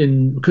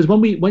 Because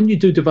when you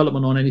do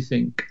development on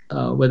anything,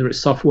 whether it's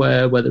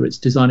software, whether it's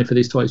designing for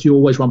these toys, you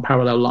always run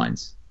parallel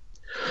lines,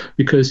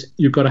 because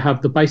you've got to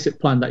have the basic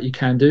plan that you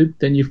can do,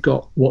 then you've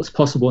got what's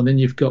possible, and then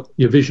you've got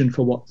your vision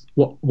for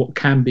what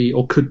can be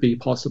or could be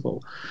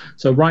possible.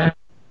 So right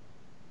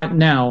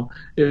now,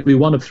 it will be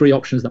one of 3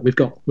 options that we've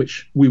got,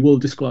 which we will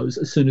disclose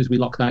as soon as we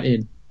lock that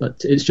in.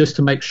 But it's just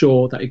to make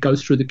sure that it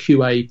goes through the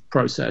QA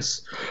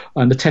process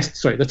and the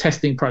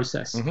testing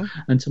process,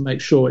 and to make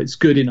sure it's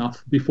good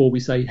enough before we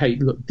say, hey,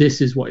 look,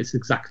 this is what it's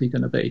exactly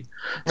going to be.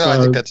 No, I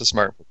think that's a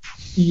smart move.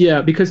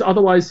 Yeah, because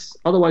otherwise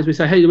we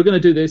say, hey, we're going to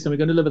do this and we're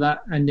going to deliver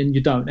that, and then you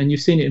don't. And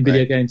you've seen it in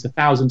video games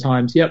 1,000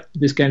 times. Yep,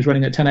 this game's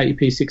running at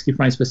 1080p, 60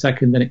 frames per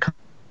second. Then it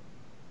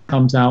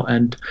comes out,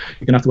 and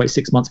you're going to have to wait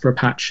 6 months for a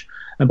patch.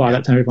 And by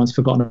that time, everyone's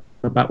forgotten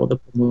about what the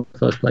problem was in the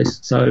first place.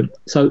 So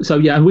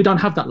yeah, and we don't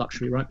have that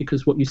luxury, right?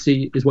 Because what you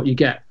see is what you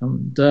get.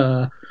 And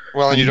and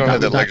you don't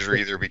have that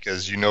luxury either,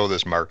 because you know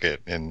this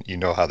market, and you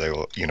know how they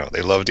will.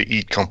 They love to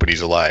eat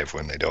companies alive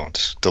when they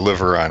don't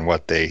deliver on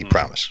what they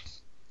promise.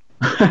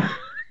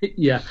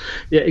 yeah,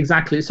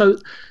 exactly. So,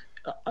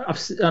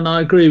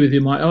 I agree with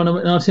you, Mike. And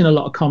I've seen a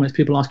lot of comments,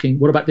 people asking,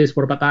 "What about this?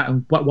 What about that?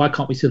 And why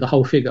can't we see the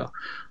whole figure?"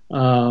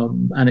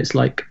 And it's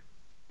like,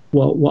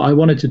 well, what I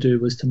wanted to do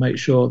was to make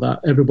sure that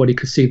everybody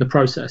could see the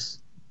process.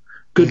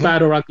 Good,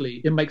 bad, or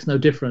ugly, it makes no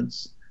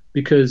difference,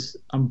 because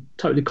I'm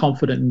totally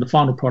confident in the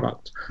final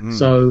product.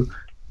 So,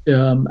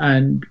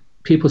 and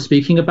people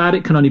speaking about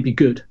it can only be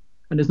good,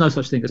 and there's no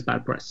such thing as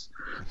bad press.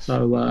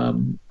 So,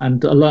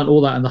 and I learned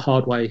all that in the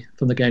hard way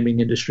from the gaming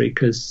industry,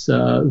 because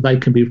they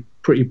can be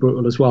pretty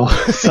brutal as well.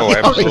 Oh,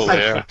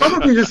 absolutely.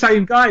 Probably the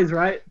same guys,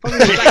 right?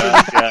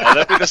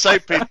 They'll be the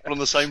same people on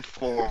the same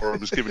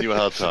forums giving you a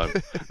hard time.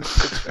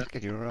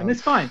 And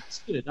it's fine.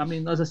 It's good. I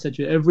mean, as I said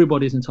to you,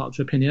 everybody's entitled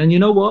to opinion. And you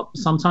know what?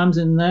 Sometimes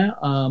in there,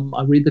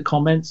 I read the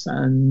comments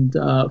and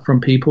from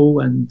people,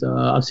 and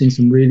I've seen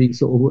some really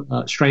sort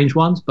of strange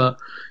ones. But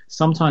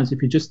sometimes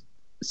if you just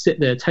sit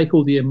there, take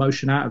all the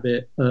emotion out of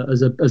it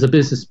as a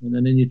businessman,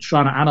 and then you're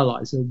trying to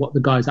analyze what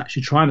the guy's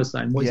actually trying to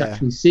say and what he's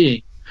actually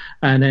seeing.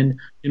 And then,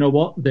 you know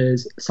what,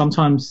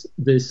 sometimes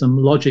there's some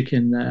logic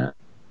in there.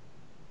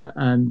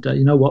 And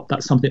you know what,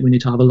 that's something we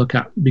need to have a look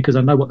at, because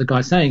I know what the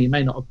guy's saying. He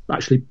may not have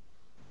actually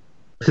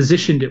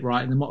positioned it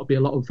right, and there might be a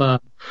lot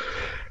of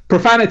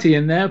profanity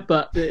in there,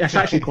 but it's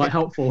actually quite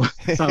helpful.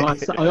 So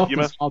I often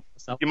myself.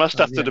 You must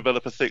have to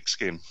develop a thick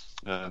skin,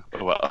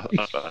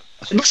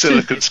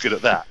 silicon skin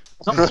at that.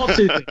 Not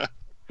too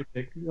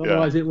thick.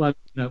 Otherwise it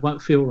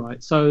won't feel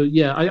right. So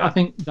I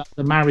think that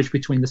the marriage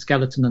between the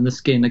skeleton and the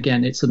skin,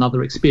 again, it's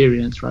another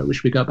experience, right,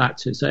 which we go back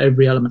to. So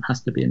every element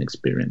has to be an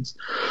experience.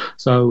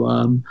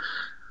 So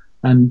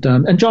and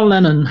John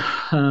Lennon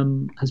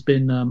has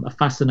been a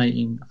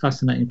fascinating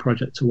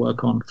project to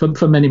work on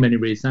for many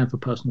reasons, and for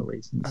personal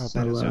reasons.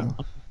 I'm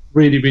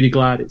really, really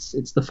glad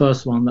it's the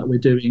first one that we're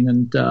doing,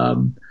 and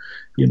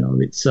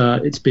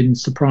it's been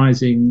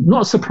surprising,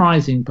 not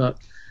surprising, but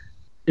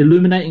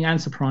illuminating and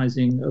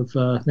surprising of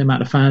the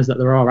amount of fans that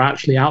there are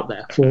actually out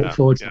there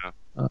for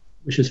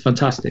which is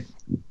fantastic.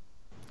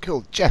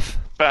 Cool, Jeff.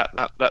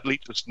 That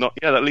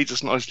leads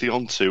us nicely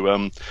onto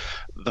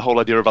the whole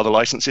idea of other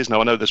licenses.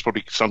 Now, I know there's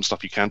probably some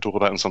stuff you can talk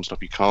about and some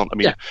stuff you can't. I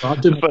mean,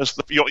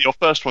 your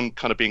first one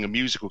kind of being a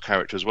musical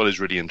character as well is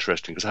really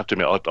interesting, because I have to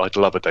admit, I'd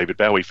love a David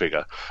Bowie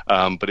figure,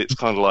 but it's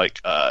kind of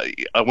like I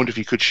wonder if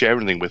you could share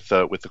anything with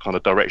the kind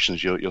of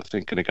directions you're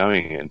thinking of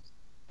going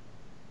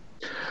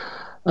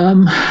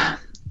in.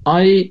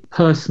 I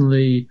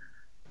personally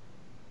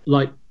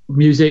like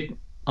music.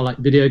 I like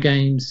video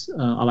games.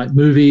 I like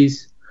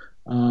movies.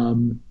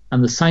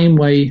 And the same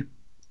way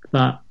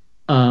that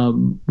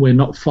we're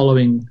not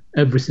following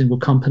every single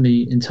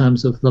company in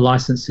terms of the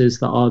licenses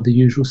that are the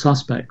usual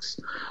suspects,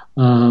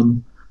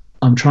 I'm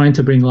trying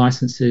to bring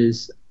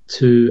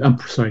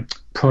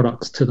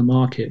products to the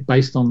market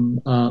based on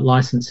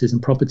licenses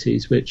and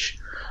properties which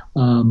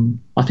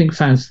I think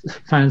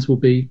fans will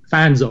be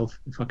fans of,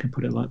 if I can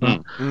put it like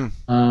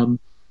that.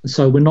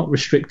 So we're not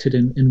restricted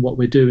in what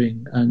we're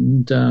doing,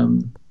 and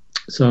in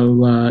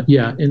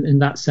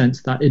that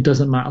sense, that it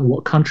doesn't matter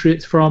what country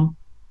it's from.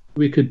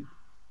 We could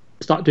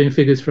start doing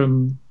figures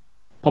from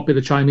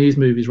popular Chinese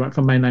movies, right,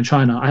 from mainland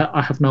China.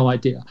 I have no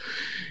idea.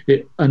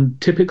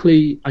 And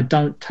typically, I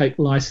don't take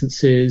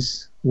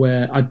licenses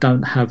where I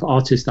don't have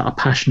artists that are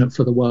passionate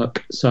for the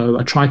work. So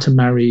I try to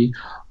marry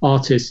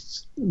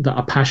artists that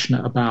are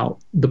passionate about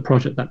the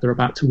project that they're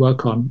about to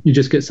work on. You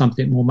just get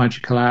something more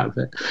magical out of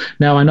it.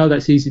 Now, I know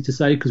that's easy to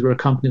say because we're a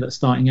company that's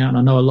starting out, and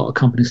I know a lot of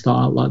companies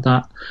start out like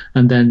that,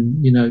 and then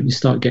you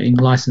start getting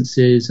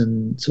licenses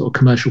and sort of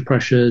commercial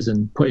pressures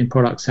and putting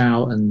products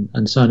out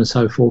and so on and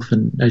so forth,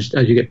 and as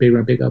you get bigger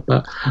and bigger.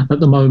 But at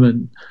the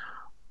moment,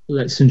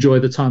 let's enjoy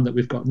the time that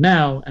we've got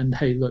now, and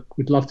hey, look,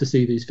 we'd love to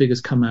see these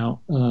figures come out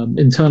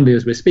internally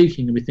as we're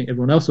speaking, and we think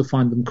everyone else will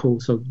find them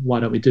cool, so why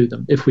don't we do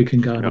them if we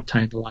can go and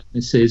obtain the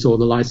licenses or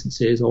the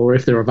licenses, or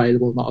if they're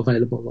available, not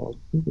available, or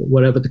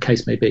whatever the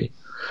case may be.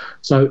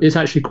 So it's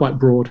actually quite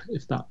broad,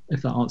 if that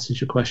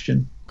answers your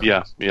question.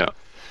 Yeah.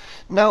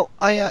 Now,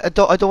 I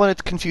don't want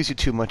to confuse you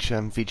too much,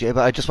 Vijay,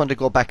 but I just want to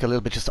go back a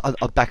little bit, just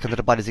back onto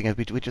the body thing.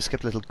 We just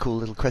skipped a cool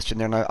little question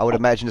there, and I would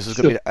imagine this is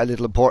going to be a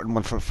little important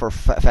one for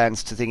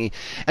fans to thingy.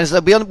 And so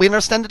we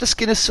understand that the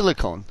skin is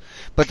silicone,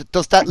 but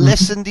does that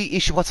lessen the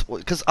issue?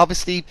 Because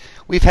obviously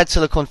we've had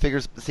silicone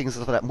figures, things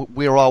like that.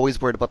 We're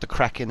always worried about the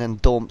cracking and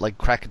domes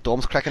cracking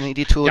in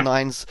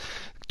ED209s.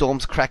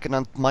 Domes cracking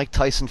on Mike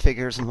Tyson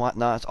figures and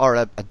whatnot, or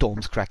a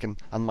dome's cracking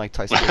on Mike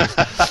Tyson figures,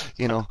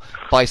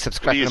 biceps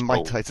cracking on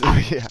Mike Tyson.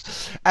 Yeah.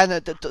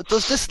 And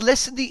does this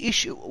lessen the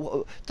issue?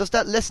 Does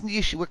that lessen the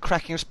issue with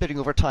cracking or spitting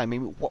over time? I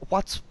mean,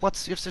 what's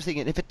your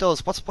thinking? If it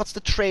does, what's the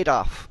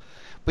trade-off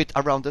with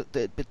around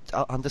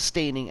on the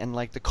staining and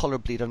like the color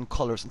bleed on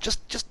colors and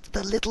just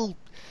the little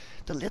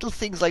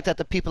things like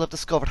that people have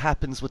discovered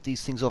happens with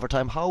these things over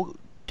time? How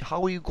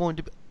are you going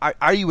to?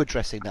 Are you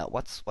addressing that?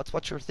 What's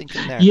your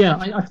thinking there? Yeah,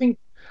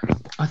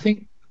 I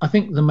think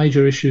the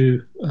major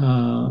issue,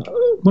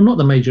 not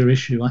the major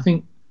issue. I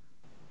think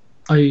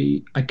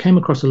I came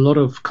across a lot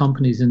of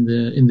companies in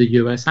the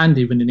US and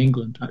even in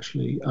England,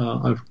 actually,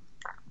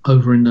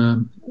 over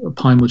in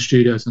Pinewood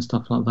Studios and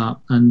stuff like that,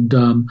 and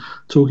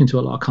talking to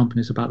a lot of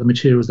companies about the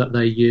materials that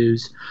they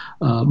use,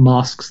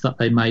 masks that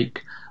they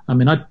make. I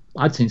mean,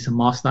 I'd seen some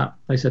masks that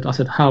I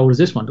said, how old is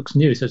this one? Looks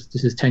new. He says,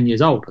 this is 10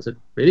 years old. I said,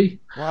 really?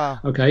 Wow.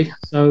 Okay.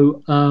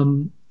 So,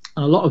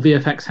 a lot of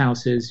VFX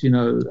houses,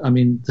 I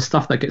mean, the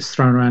stuff that gets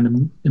thrown around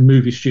in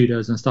movie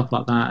studios and stuff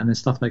like that, and then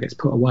stuff that gets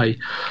put away,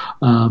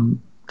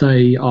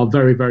 they are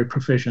very, very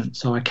proficient.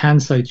 So I can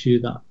say to you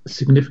that a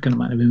significant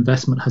amount of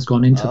investment has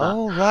gone into that.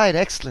 Oh, right.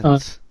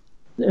 Excellent.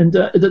 And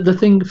the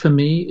thing for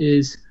me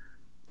is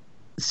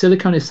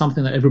silicone is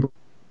something that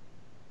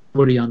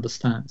everybody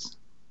understands.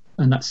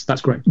 And that's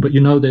great. But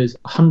there's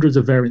hundreds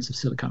of variants of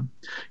silicone.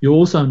 You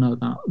also know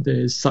that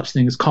there's such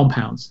thing as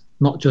compounds,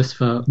 not just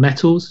for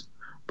metals,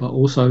 but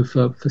also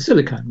for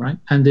silicone, right?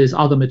 And there's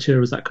other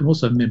materials that can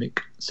also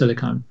mimic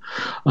silicone.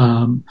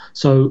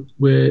 So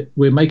we're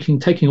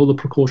taking all the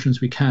precautions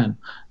we can,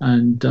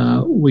 and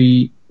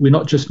we're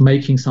not just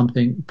making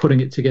something, putting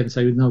it together,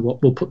 say, you know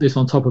what, we'll put this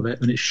on top of it,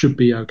 and it should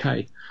be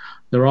okay.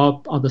 There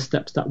are other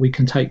steps that we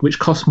can take, which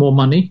cost more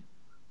money,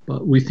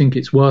 but we think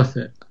it's worth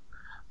it.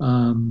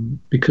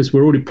 Because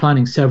we're already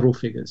planning several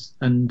figures,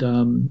 and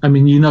I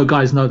mean,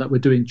 guys know that we're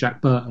doing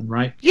Jack Burton,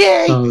 right?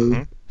 Yay!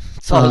 So,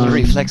 it's all the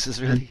reflexes,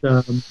 really.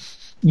 And,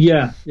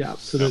 yeah,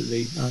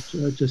 absolutely.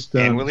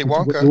 And Willy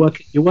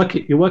Wonka.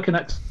 You're working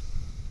at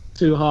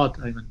too hard,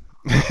 Damon.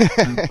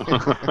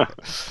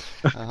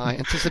 I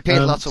anticipate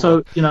lots of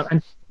work.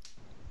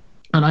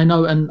 And I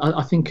know, and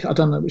I think, I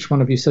don't know which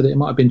one of you said it. It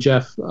might have been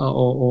Jeff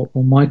or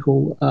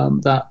Michael,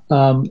 that.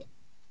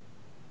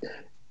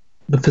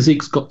 The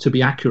physique's got to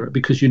be accurate,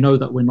 because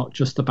that we're not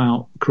just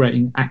about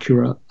creating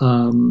accurate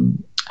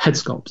head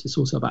sculpts. It's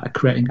also about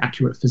creating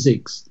accurate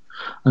physiques.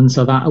 And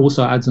so that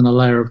also adds in a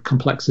layer of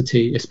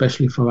complexity,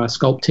 especially for our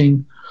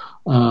sculpting.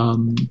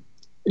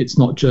 It's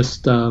not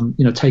just,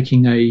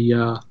 taking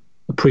a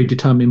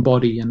predetermined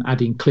body and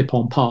adding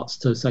clip-on parts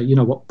to say, you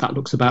know what, that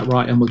looks about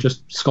right, and we'll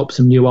just sculpt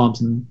some new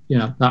arms and,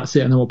 that's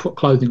it. And then we'll put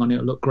clothing on it.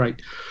 It'll look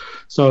great.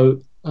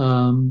 So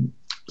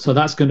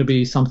that's going to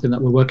be something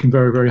that we're working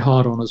very, very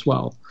hard on as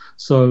well.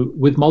 So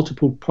with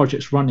multiple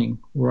projects running,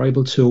 we're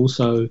able to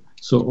also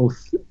sort of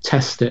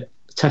test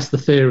the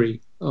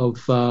theory of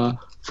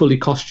fully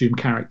costume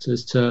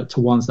characters to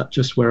ones that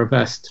just wear a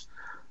vest.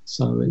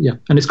 So yeah,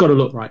 and it's got to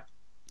look right.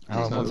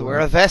 I want to wear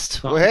a vest.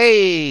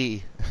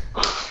 Hey.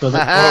 So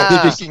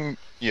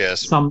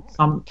yes. Some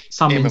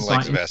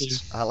insight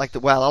vests. I like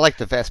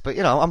the vest, but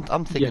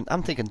I'm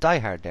thinking Die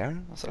Hard there.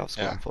 That's what I was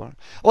going for.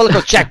 Well, of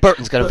course, Jack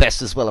Burton's got a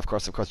vest as well. Of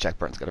course, Jack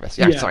Burton's got a vest.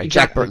 Yeah, sorry, exactly.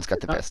 Jack Burton's got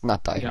the vest,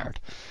 not Die Hard.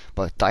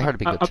 But Die Hard would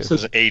be good too.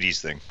 It's an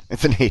 80s thing.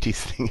 It's an 80s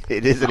thing.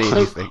 It is an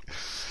 80s thing.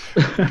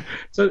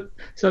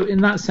 So in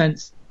that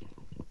sense,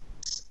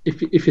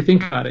 if you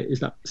think about it,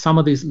 is that some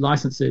of these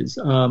licenses,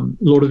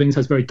 Lord of the Rings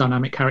has very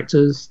dynamic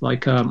characters,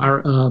 like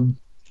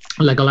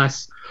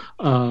Legolas.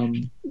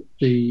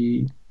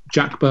 The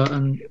Jack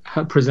Burton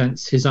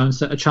presents his own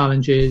set of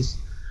challenges,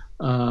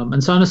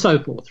 and so on and so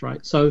forth,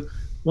 right? So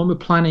when we're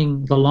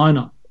planning the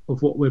lineup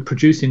of what we're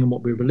producing and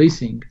what we're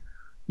releasing,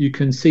 you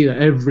can see that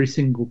every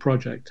single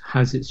project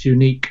has its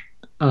unique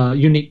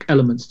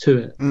elements to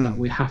it that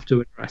we have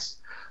to address.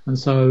 And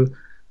so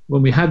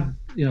when we had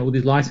all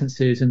these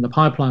licenses in the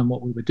pipeline,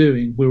 what we were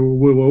doing, we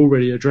were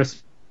already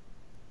addressing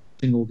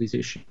all these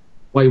issues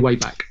way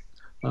back.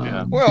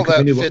 Well,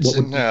 that fits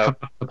in. The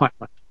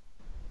pipeline.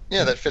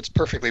 Yeah, that fits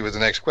perfectly with the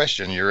next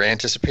question. Your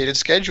anticipated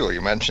schedule.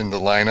 You mentioned the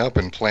lineup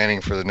and planning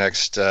for the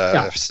next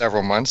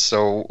several months.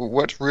 So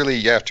what's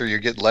really, after you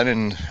get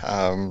Lennon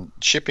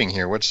shipping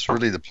here, what's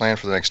really the plan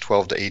for the next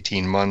 12 to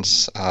 18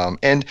 months?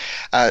 And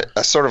a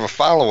sort of a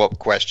follow-up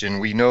question.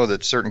 We know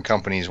that certain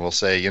companies will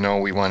say,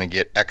 we want to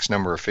get X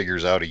number of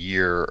figures out a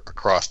year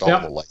across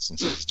all the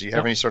licenses. Do you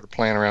have any sort of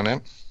plan around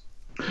that?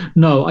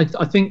 No,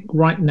 I think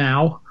right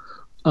now,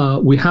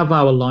 we have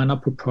our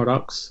lineup of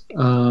products.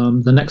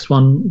 The next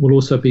one will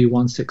also be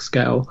 1/6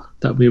 scale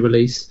that we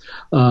release.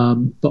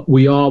 But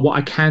what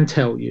I can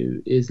tell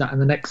you is that in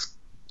the next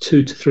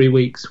 2 to 3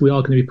 weeks, we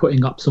are going to be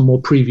putting up some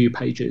more preview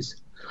pages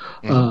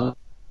for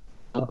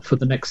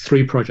the next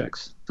 3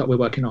 projects that we're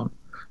working on.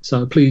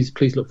 So please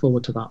look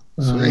forward to that.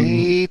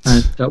 Sweet.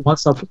 And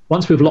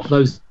once we've locked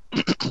those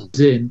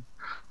in,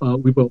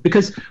 we will.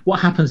 Because what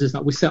happens is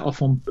that we set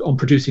off on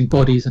producing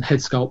bodies and head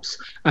sculpts,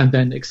 and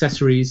then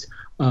accessories.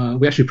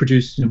 We actually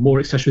produce more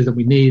accessories than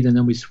we need, and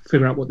then we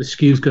figure out what the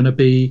SKU is going to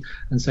be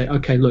and say,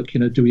 okay, look,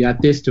 do we add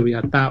this? Do we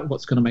add that?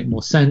 What's going to make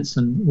more sense?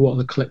 And what are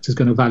the collectors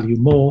going to value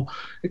more,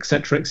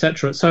 etc.,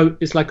 etc. So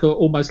it's like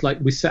almost like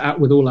we set out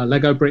with all our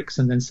Lego bricks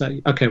and then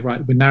say, okay,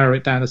 right, we narrow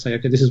it down and say,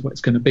 okay, this is what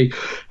it's going to be.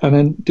 And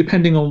then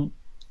depending on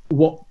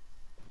what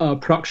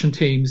production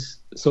teams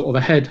sort of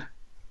ahead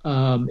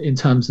in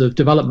terms of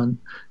development,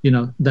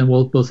 then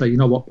we'll say,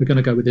 what, we're going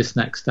to go with this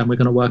next, and we're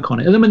going to work on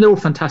it. And I mean, they're all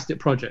fantastic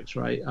projects,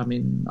 right? I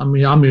mean, I'm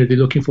really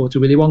looking forward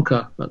to Willy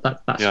Wonka, but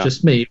that's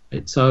just me.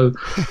 Right? So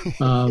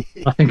I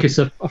think it's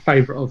a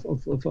favourite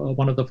of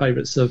one of the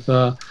favourites of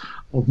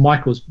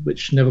Michael's,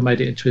 which never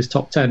made it into his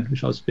top 10,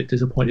 which I was a bit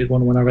disappointed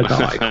when I read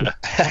that article.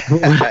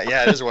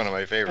 Yeah, it is one of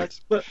my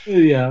favourites. But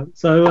yeah,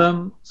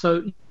 so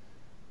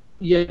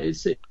yeah,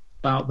 it's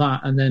about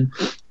that, and then.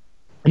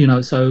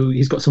 So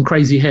he's got some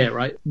crazy hair,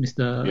 right,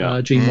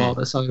 Mr. Gene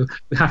Wilder. So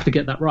we have to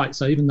get that right.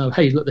 So even though,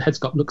 hey, look, the head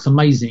sculpt looks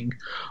amazing,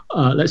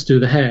 let's do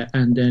the hair.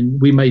 And then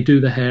we may do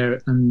the hair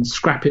and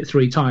scrap it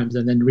 3 times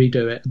and then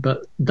redo it.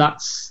 But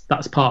that's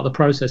part of the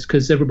process,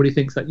 because everybody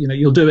thinks that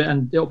you'll do it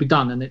and it'll be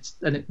done.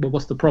 Well,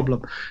 what's the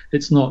problem?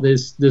 It's not.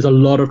 There's a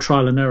lot of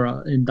trial and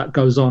error that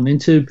goes on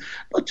into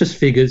not just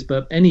figures,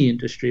 but any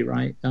industry,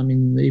 right? I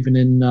mean, even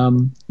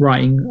in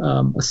writing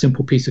a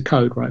simple piece of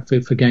code, right,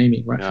 for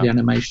gaming, right, for the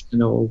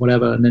animation or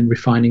whatever. and then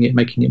refining it,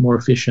 making it more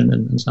efficient,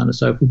 and so on and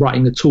so forth.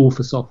 Writing a tool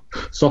for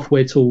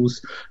software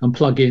tools and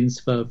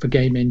plugins for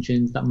game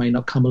engines that may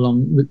not come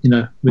along with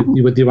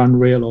with your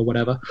Unreal or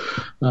whatever.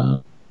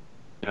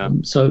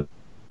 So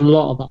a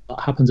lot of that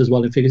happens as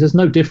well in figures. It's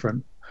no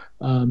different.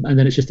 And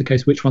then it's just a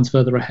case which one's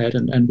further ahead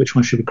and which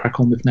one should we crack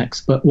on with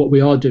next. But what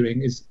we are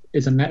doing is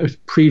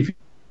previewing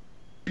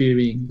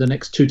the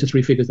next 2 to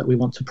 3 figures that we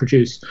want to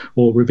produce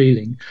or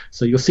revealing.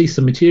 So you'll see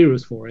some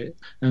materials for it,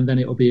 and then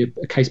it'll be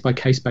a case by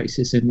case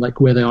basis in like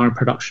where they are in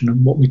production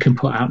and what we can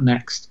put out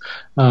next.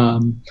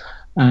 And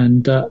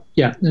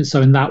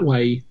so in that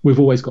way, we've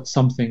always got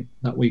something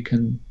that we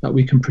can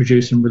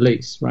produce and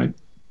release, right?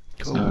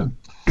 Cool.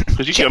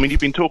 Because you've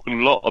been talking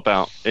a lot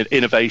about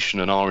innovation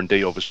and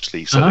R&D,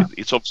 obviously. So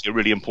it's obviously a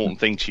really important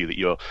thing to you that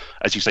you're,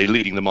 as you say,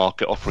 leading the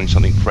market, offering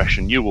something fresh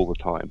and new all the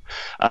time.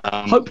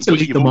 Hope to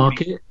lead the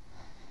market.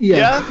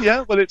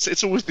 Yeah. Well,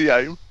 it's always the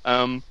aim.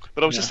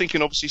 But I was just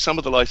thinking, obviously, some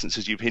of the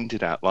licenses you've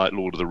hinted at, like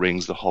Lord of the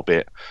Rings, The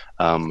Hobbit,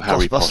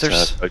 Harry Potter,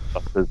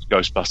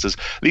 Ghostbusters,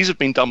 these have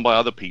been done by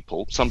other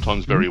people,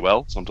 sometimes very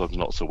well, sometimes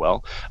not so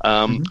well.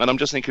 And I'm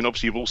just thinking,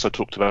 obviously, you've also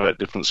talked about it at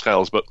different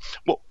scales, but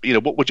what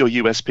would your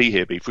USP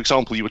here be? For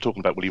example, you were talking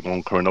about Willy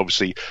Wonka, and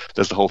obviously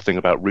there's the whole thing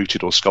about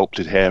rooted or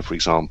sculpted hair, for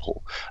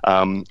example.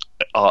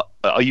 Are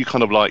you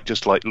kind of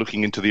just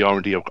looking into the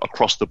R&D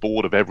across the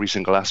board of every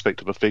single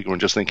aspect of a figure and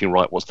just thinking,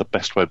 right, what's the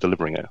best way of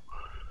delivering it?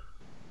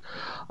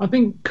 I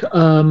think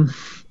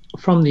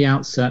from the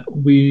outset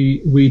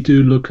we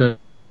do look at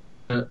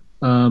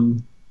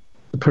the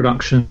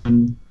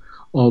production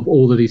of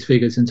all of these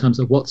figures in terms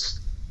of what's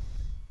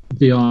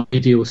the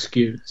ideal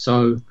skew.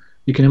 So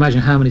you can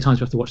imagine how many times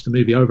we have to watch the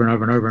movie over and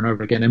over and over and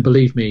over again. And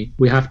believe me,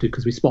 we have to,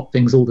 because we spot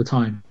things all the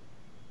time.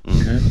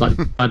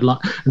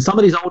 And some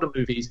of these older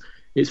movies,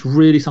 it's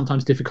really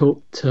sometimes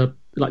difficult to,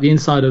 like the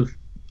inside of,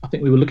 I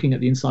think we were looking at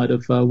the inside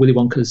of Willy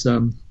Wonka's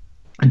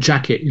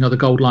jacket, the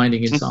gold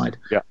lining inside.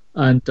 Yeah.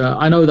 And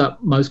I know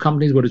that most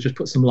companies would have just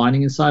put some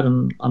lining inside,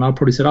 and I'll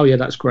probably said, oh yeah,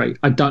 that's great.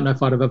 I don't know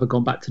if I'd have ever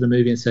gone back to the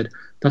movie and said,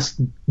 that's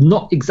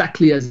not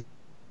exactly as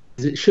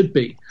it should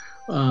be.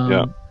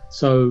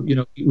 So,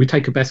 we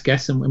take a best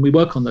guess and we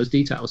work on those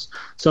details.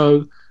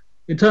 So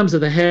in terms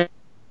of the hair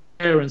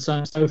and so on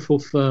and so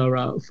forth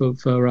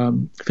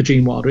for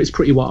Gene Wilder, it's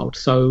pretty wild.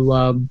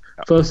 So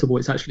first of all,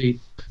 it's actually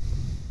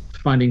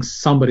finding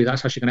somebody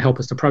that's actually going to help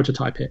us to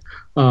prototype it,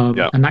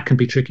 and that can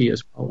be tricky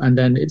as well. And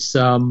then it's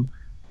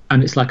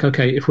like,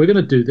 okay, if we're going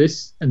to do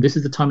this, and this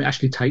is the time it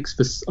actually takes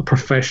for a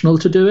professional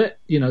to do it,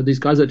 these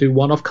guys that do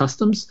one-off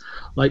customs,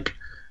 like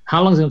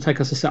how long is it going to take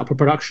us to set up a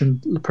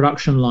production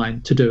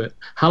line to do it?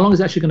 How long is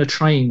it actually going to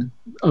train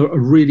a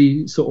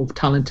really sort of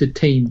talented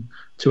team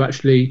to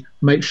actually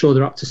make sure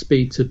they're up to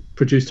speed to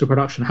produce to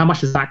production? How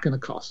much is that going to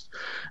cost?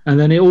 And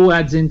then it all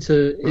adds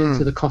into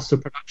the cost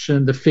of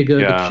production, the figure,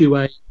 the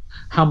QA,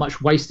 how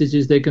much wastage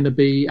is there going to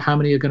be, how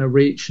many are going to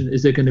reach, and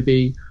is there going to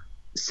be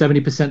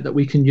 70% that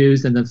we can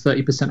use and then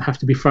 30% have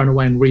to be thrown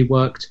away and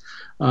reworked?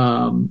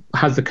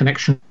 How's the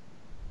connection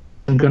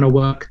going to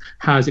work?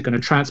 How is it going to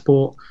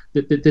transport?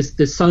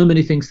 There's so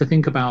many things to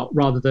think about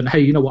rather than, hey,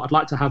 you know what, I'd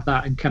like to have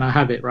that and can I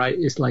have it, right?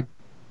 It's like,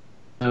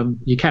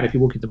 you can if you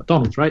walk into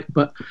McDonald's, right?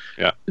 But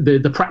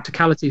the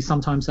practicality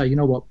sometimes say, you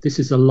know what, this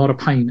is a lot of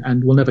pain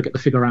and we'll never get the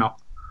figure out.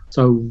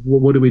 So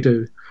what do we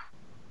do?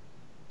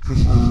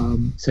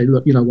 Say,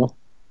 look, you know what,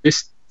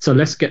 so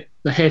let's get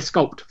the hair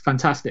sculpt,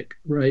 fantastic,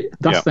 right?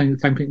 That's the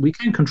thing we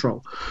can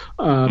control.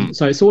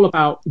 So it's all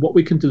about what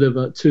we can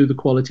deliver to the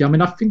quality. I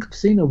mean, I think I've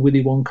seen a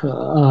Willy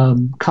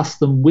Wonka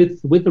custom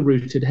with the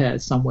rooted hair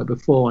somewhere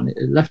before, and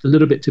it left a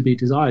little bit to be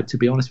desired, to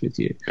be honest with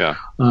you.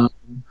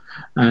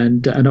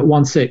 And at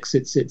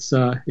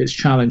 1/6, it's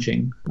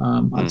challenging,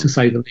 to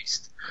say the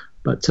least.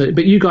 But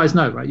you guys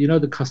know, right? You know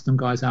the custom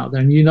guys out there,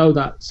 and you know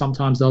that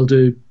sometimes they'll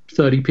do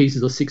 30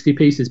 pieces or 60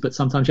 pieces, but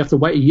sometimes you have to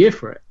wait a year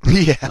for it.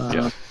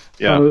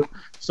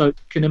 So you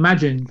can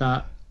imagine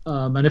that,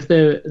 and if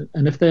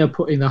they are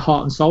putting their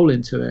heart and soul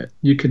into it,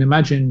 you can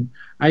imagine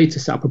A, to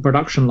set up a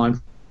production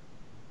line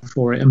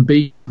for it, and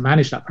B,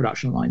 manage that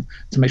production line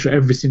to make sure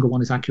every single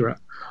one is accurate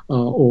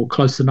or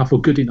close enough or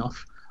good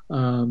enough,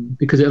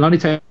 because it'll only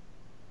take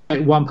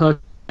one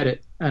person to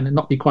edit and it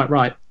not be quite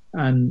right,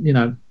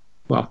 and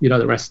well, you know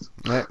the rest.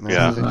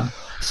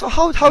 So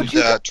how do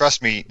you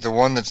trust me, the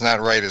one that's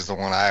not right is the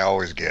one I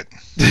always get.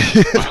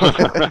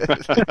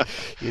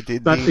 You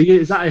did.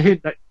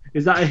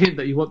 Is that a hint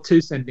that you want 2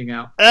 sending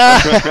out? There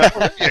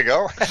you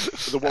go.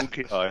 The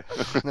wonky eye.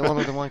 The one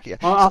with the wonky eye.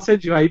 I'll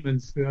send you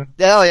Eamon's.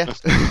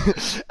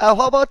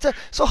 How about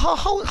so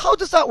how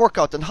does that work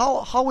out then?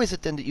 How is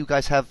it then that you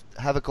guys have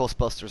a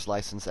Ghostbusters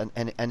license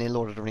and a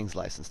Lord of the Rings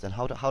license then?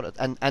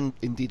 And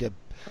indeed a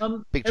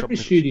big every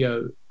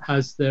studio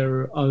has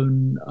their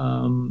own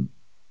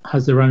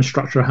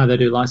structure how they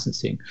do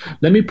licensing.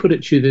 Let me put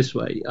it to you this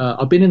way: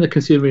 I've been in the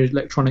consumer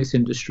electronics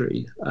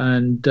industry,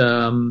 and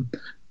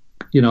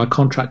I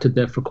contracted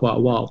there for quite a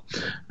while,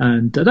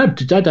 and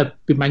they'd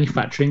be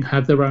manufacturing,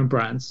 have their own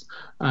brands,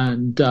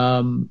 and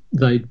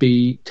they'd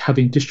be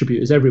having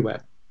distributors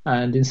everywhere.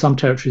 and in some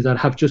territories they'd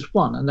have just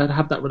one, and they'd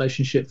have that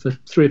relationship for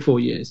 3 or 4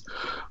 years.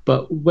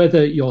 But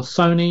whether you're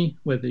Sony,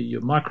 whether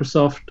you're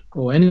Microsoft,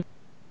 or any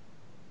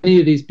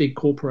of these big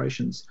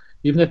corporations,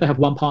 even if they have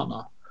one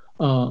partner,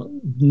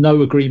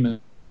 no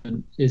agreement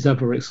is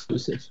ever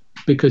exclusive,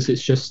 because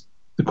it's just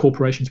the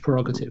corporation's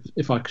prerogative,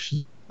 if I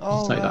should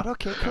say that.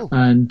 Okay, cool.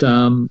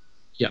 And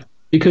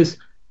because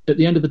at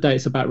the end of the day,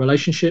 it's about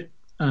relationship,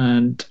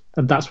 and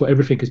that's what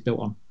everything is built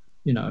on.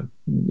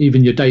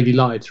 Even your daily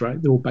lives,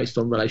 right? They're all based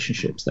on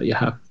relationships that you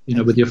have,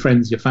 with your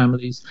friends, your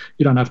families.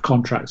 You don't have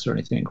contracts or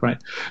anything, right?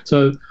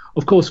 So,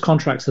 of course,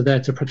 contracts are there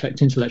to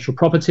protect intellectual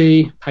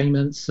property,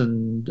 payments,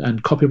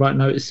 and copyright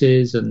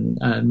notices, and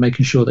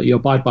making sure that you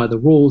abide by the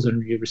rules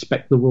and you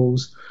respect the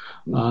rules.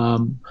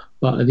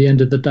 But at the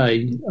end of the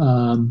day,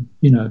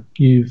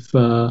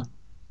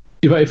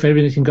 if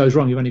everything goes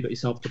wrong, you've only got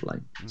yourself to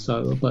blame.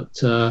 So, but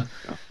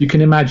you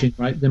can imagine,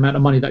 right, the amount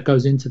of money that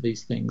goes into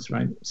these things,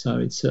 right? So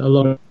it's a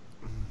lot of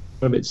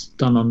it's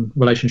done on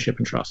relationship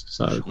and trust.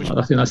 So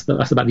I think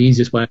that's about the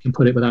easiest way I can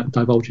put it without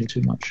divulging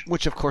too much.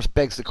 Which, of course,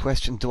 begs the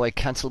question: do I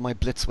cancel my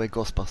Blitzway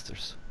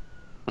Ghostbusters?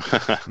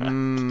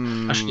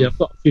 Actually, I've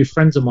got a few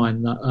friends of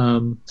mine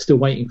that still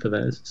waiting for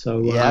theirs.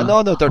 So they're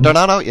not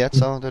out yet.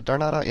 So they're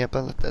not out yet.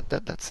 But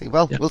let's see.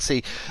 Well, we'll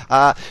see.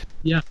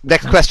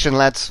 Next question,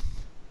 lads.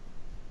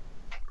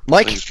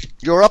 Mike,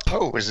 you're up.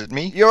 Oh, is it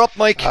me? You're up,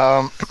 Mike.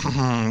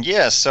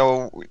 Yeah,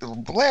 so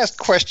the last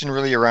question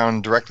really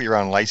directly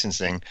around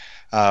licensing.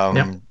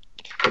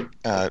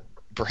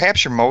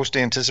 Perhaps your most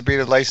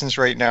anticipated license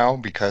right now,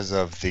 because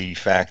of the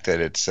fact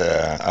that it's,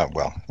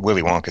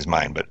 Willy Wonka's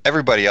mine, but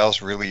everybody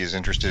else really is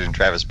interested in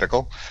Travis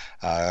Bickle.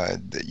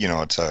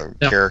 It's a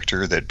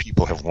character that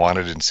people have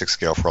wanted in 6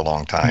 scale for a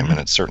long time, and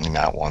it's certainly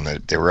not one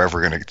that they were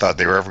ever going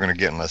to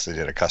get unless they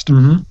did a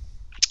custom.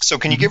 So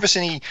can you give us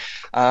any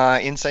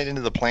insight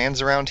into the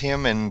plans around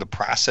him and the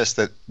process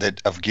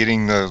that of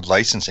getting the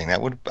licensing?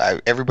 That would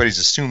everybody's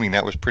assuming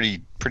that was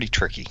pretty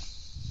tricky.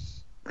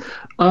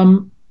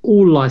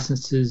 All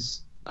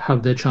licenses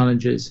have their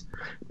challenges,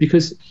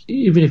 because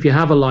even if you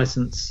have a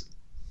license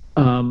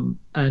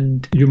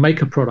and you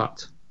make a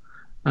product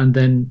and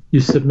then you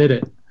submit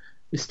it,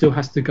 it still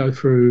has to go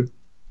through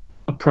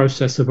a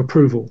process of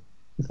approval,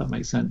 if that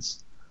makes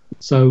sense.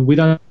 So we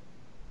don't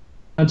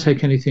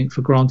take anything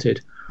for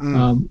granted.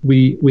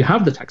 We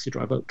have the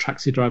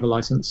taxi driver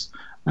license,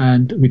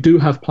 and we do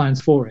have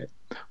plans for it,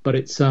 but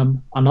it's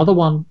another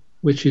one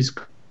which is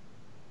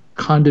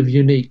kind of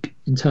unique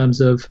in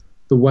terms of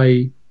the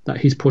way that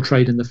he's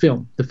portrayed in the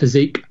film. The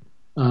physique,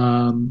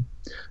 the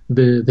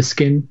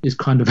skin is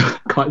kind of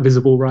quite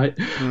visible, right?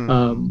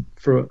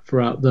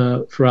 Throughout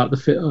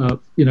the film,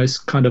 it's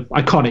kind of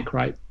iconic,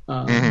 right?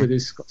 With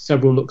his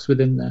several looks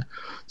within there.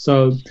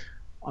 So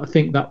I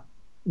think that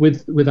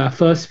with our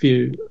first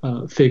few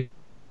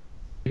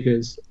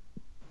figures,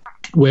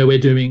 where we're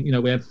doing,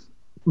 where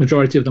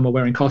majority of them are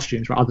wearing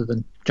costumes rather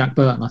than Jack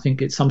Burton, I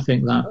think it's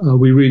something that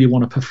we really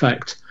want to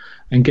perfect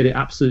and get it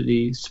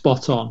absolutely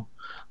spot on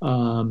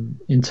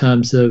in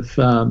terms of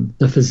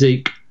the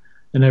physique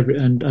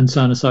and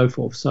so on and so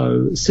forth.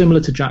 So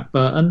similar to Jack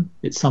Burton,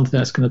 it's something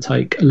that's going to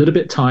take a little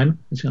bit of time.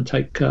 It's going to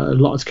take a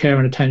lot of care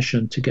and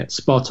attention to get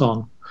spot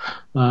on.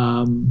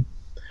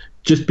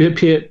 Just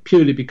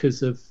purely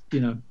because of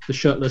the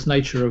shirtless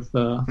nature of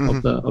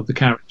the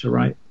character,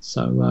 right?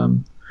 So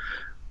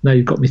now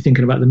you've got me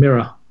thinking about the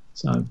mirror.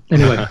 So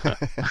anyway,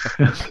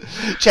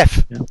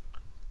 Jeff.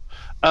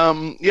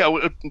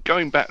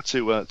 Going back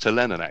to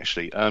Lennon,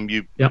 actually, on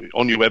your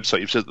website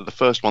you've said that the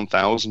first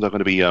 1,000 are going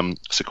to be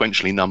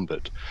sequentially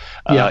numbered.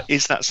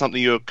 Is that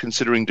something you're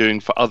considering doing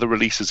for other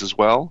releases as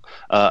well?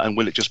 And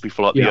will it just be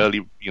for like the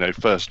early,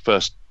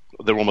 first?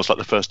 They're almost like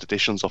the first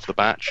editions off the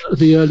batch.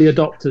 The early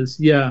adopters,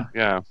 yeah.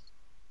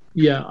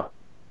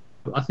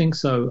 I think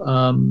so.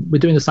 We're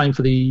doing the same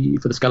for the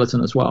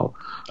skeleton as well,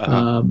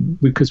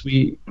 because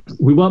we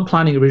weren't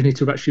planning originally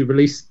to actually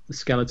release the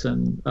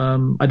skeleton.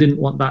 I didn't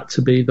want that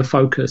to be the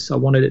focus. I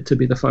wanted it to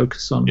be the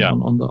focus on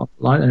the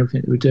line and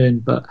everything that we're doing.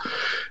 But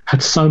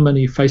had so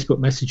many Facebook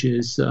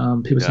messages,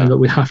 people saying that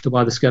we have to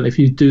buy the skeleton. If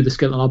you do the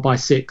skeleton, I'll buy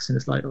 6. And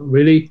it's like,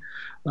 really?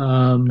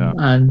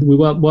 And we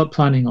weren't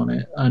planning on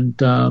it.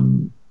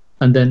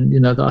 And then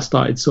that I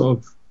started sort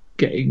of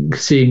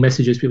seeing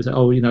messages. People say,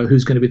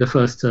 who's going to be the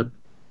first to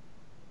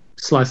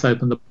slice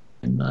open the,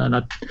 and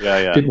I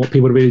didn't want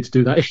people really to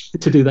do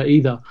that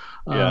either.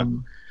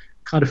 Kind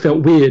of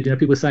felt weird,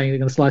 people saying they're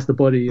going to slice the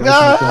body.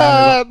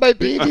 My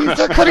babies!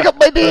 They're cutting up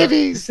my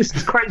babies! This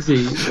is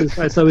crazy.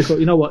 So we thought,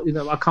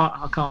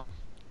 I can't.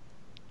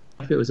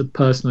 If it was a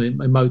personal,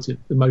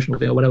 emotional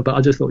thing or whatever, but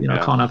I just thought,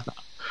 I can't have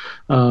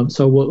that.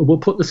 So we'll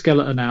put the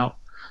skeleton out.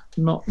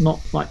 Not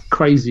like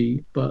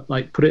crazy, but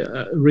like put it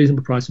at a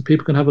reasonable price so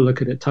people can have a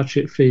look at it, touch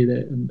it, feel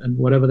it, and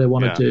whatever they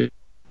want to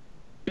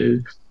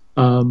do.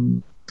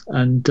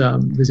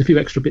 There's a few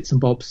extra bits and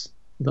bobs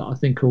that I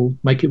think will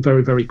make it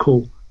very, very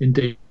cool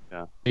indeed,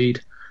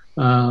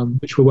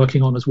 which we're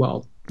working on as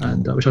well,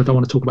 and which I don't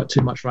want to talk about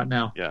too much right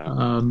now.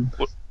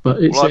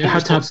 But it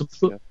has to have some.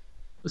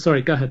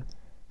 Sorry, go ahead.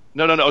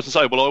 No. I was to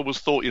say, well, I always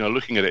thought,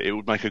 looking at it, it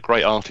would make a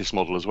great artist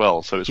model as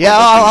well. So it's Yeah,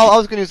 one of those things I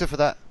was going to use it for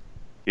that.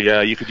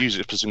 Yeah, you could use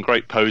it for some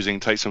great posing,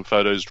 take some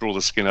photos, draw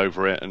the skin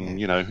over it, and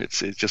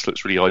it just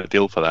looks really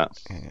ideal for that.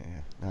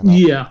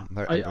 Yeah,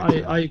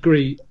 I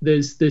agree.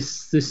 There's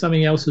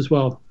something else as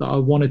well that I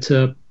wanted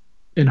to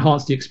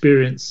enhance the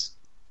experience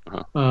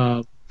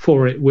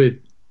for it with,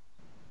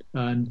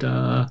 and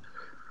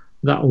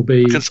that will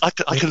be.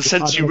 I can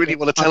sense you really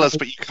want to tell us,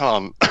 but you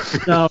can't.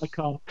 No, I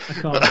can't.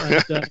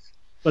 And,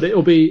 but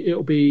it'll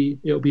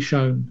be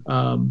shown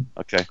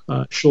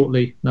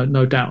shortly,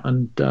 no doubt,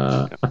 and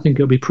I think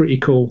it'll be pretty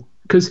cool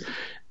because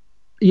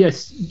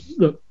yes,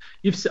 look,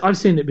 I've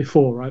seen it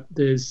before, right?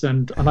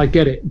 And I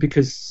get it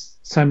because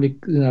so many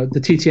the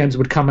TTMs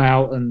would come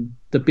out and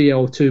the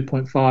BL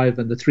 2.5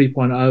 and the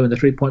 3.0 and the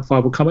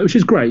 3.5 will come out, which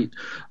is great,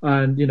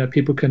 and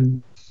people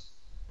can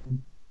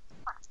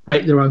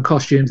make their own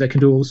costumes, they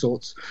can do all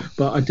sorts,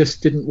 but I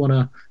just didn't want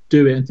to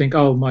do it and think,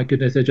 oh my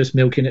goodness, they're just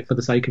milking it for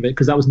the sake of it,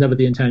 because that was never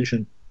the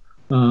intention.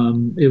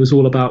 It was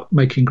all about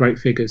making great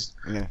figures.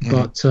 Yeah.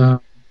 But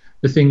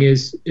the thing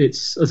is,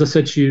 it's, as I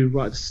said to you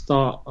right at the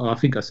start, I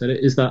think I said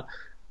it, is that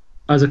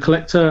as a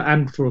collector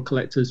and for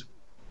collectors,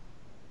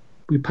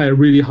 we pay a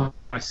really high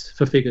price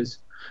for figures,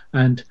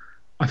 and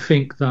I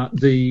think that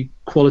the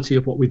quality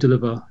of what we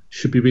deliver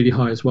should be really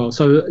high as well.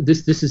 So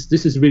this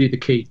is really the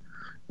key,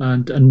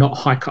 and not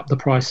hike up the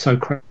price so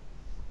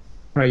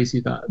crazy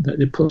that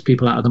it puts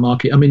people out of the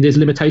market. I mean, there's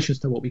limitations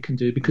to what we can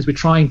do because we're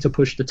trying to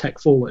push the tech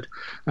forward,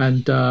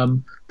 and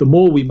the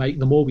more we make,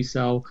 the more we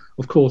sell.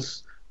 Of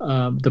course,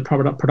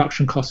 the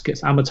production cost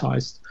gets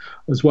amortized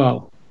as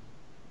well.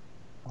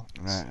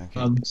 Right,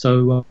 okay.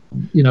 So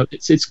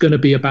it's going to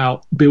be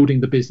about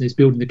building the business,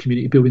 building the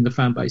community, building the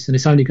fan base, and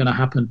it's only going to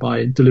happen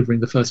by delivering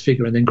the first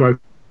figure and then grow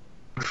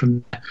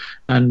from there.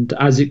 And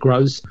as it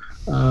grows,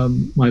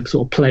 my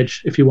sort of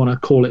pledge, if you want to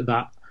call it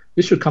that,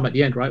 this should come at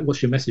the end, right?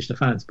 What's your message to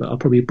fans? But I'll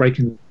probably break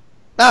in.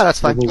 No,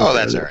 that's fine. Oh,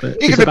 that's all right.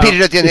 You can repeat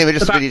it at the end. Anyway,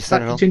 just really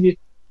stand it on.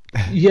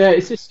 Yeah,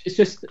 it's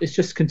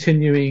just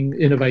continuing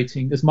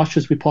innovating as much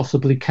as we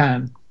possibly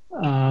can,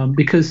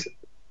 because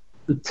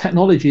the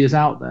technology is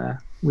out there.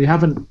 We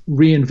haven't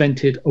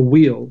reinvented a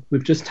wheel.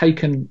 We've just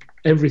taken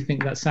everything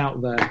that's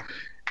out there,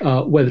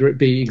 whether it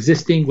be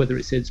existing, whether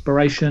it's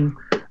inspiration,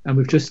 and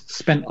we've just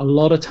spent a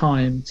lot of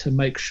time to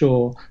make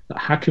sure that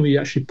how can we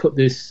actually put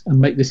this and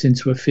make this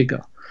into a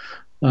figure,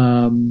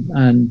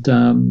 and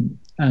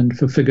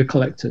for figure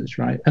collectors,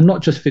 right? And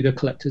not just figure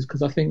collectors,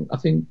 because I think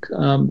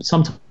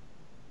sometimes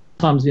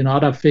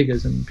I'd have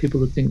figures and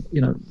people would think,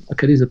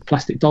 okay, these are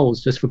plastic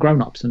dolls just for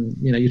grown-ups, and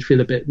you'd feel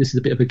this is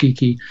a bit of a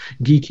geeky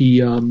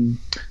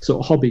sort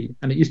of hobby.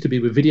 And it used to be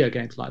with video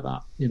games like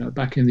that,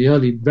 back in the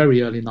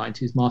very early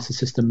 90s, Master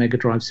System, Mega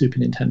Drive, Super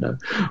Nintendo.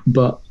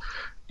 But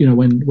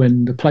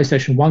when the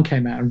PlayStation 1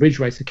 came out and Ridge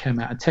Racer came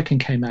out and Tekken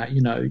came out,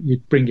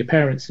 you'd bring your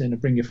parents in and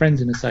bring your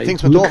friends in and say,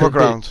 things went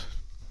overground.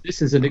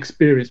 This is an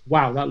experience.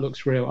 Wow, that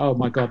looks real. Oh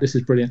my God, this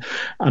is brilliant.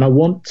 And I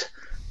want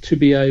to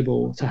be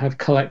able to have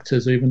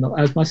collectors, or even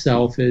as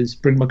myself, is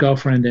bring my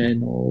girlfriend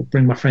in or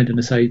bring my friend in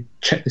and say,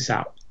 check this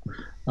out.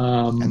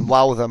 And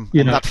wow them,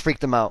 and not freak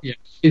them out. Yeah,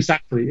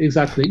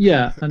 exactly.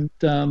 Yeah, and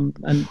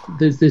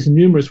there's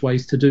numerous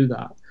ways to do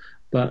that,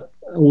 but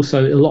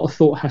also a lot of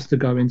thought has to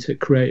go into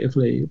it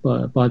creatively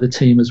by the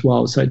team as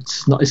well. So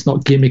it's not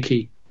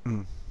gimmicky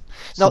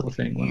sort of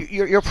thing.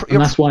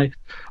 And that's why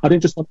I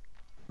didn't just.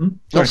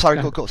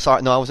 Sorry, go.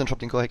 Sorry, no, I was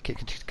interrupting. Go ahead,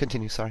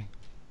 continue. Sorry.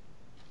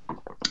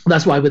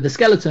 That's why with the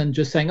skeleton,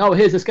 just saying, oh,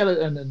 here's a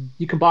skeleton and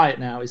you can buy it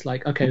now, is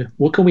like, okay,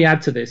 what can we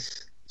add to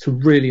this to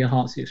really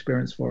enhance the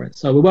experience for it?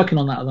 So we're working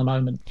on that at the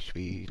moment.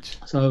 Sweet.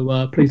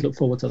 So please look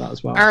forward to that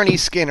as well.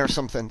 Arnie's skin or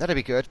something, that'd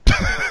be good.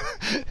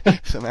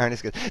 Some Arnie's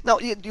skin. Now,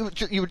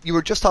 you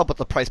were just talking about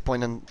the price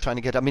point and trying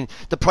to get. I mean,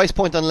 the price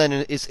point on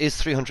Lennon is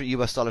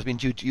 $300. I mean,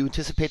 do you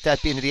anticipate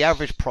that being the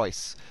average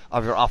price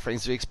of your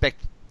offerings? Do you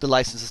expect the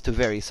licenses to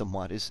vary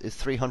somewhat? Is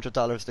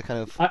 $300 the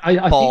kind of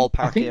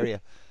ballpark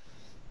area?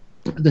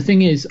 The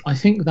thing is, I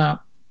think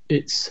that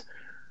it's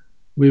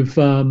with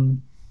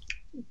John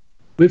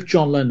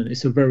Lennon,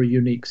 it's a very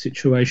unique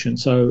situation.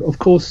 So, of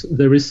course,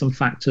 there is some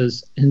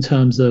factors in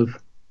terms of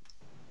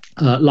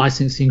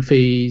licensing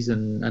fees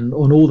and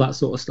all that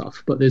sort of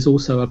stuff. But there's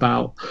also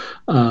about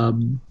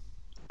some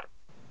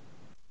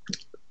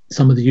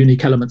of the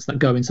unique elements that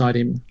go inside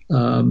him,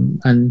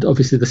 and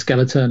obviously the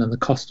skeleton and the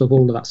cost of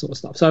all of that sort of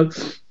stuff. So,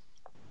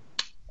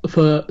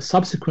 for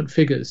subsequent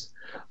figures,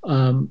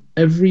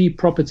 every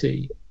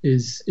property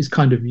is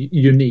kind of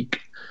unique.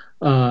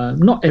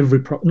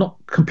 Not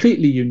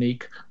completely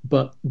unique,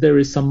 but there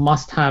is some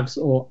must-haves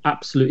or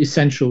absolute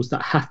essentials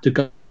that have to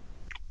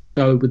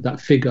go with that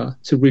figure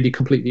to really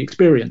complete the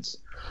experience.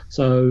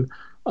 So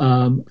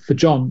for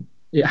John,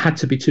 it had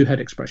to be two head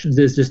expressions.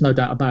 There's just no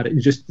doubt about it.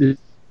 It's just the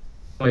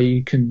way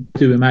you can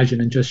do Imagine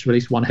and just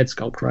release one head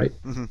sculpt, right?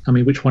 Mm-hmm. I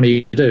mean, which one do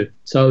you do?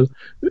 So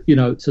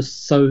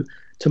so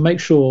to make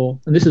sure,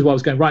 and this is what I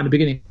was going right in the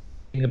beginning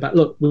about,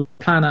 look, we'll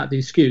plan out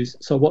these SKUs.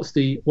 So what's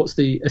the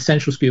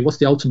essential SKU? What's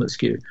the ultimate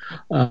SKU?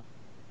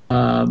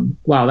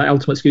 wow, that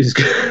ultimate SKU is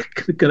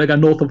going to go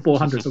north of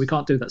 400, so we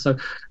can't do that. So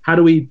how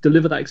do we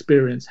deliver that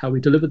experience? How we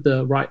deliver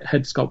the right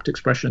head sculpt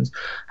expressions?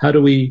 How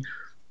do we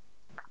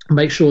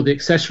make sure the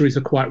accessories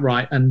are quite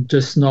right and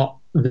just not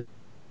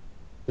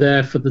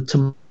there for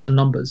the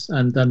numbers,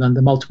 and then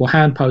the multiple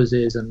hand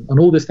poses and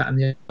all this, that, and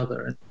the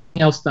other, and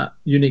anything else that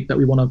unique that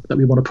we want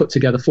to put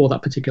together for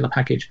that particular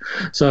package.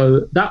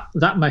 So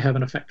that may have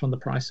an effect on the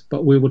price,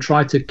 but we will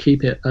try to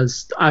keep it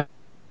as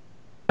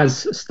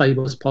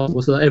stable as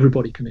possible so that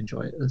everybody can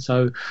enjoy it. And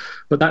so,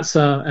 but that's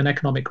an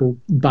economical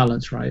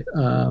balance, right?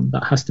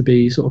 That has to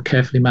be sort of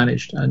carefully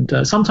managed. And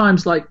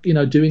sometimes, like,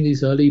 doing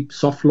these early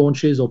soft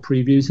launches or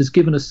previews has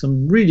given us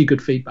some really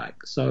good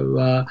feedback. So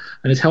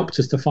and it's helped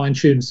us to fine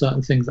tune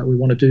certain things that we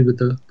want to do with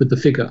the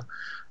figure,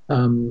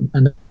 and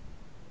the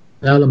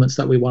elements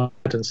that we want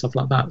and stuff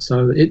like that.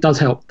 So it does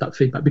help, that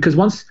feedback, because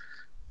once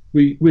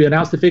we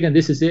announce the figure and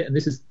this is it and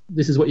this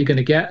is what you're going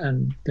to get,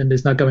 and then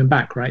there's no going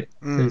back, right?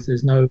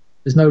 There's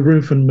no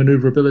room for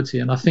maneuverability,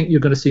 and I think you're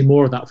going to see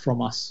more of that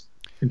from us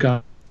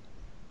going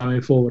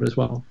forward as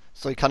well.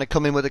 So you kind of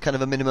come in with a kind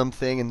of a minimum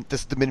thing, and this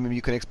is the minimum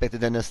you can expect,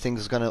 and then as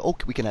things are going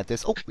to, we can add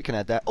this, we can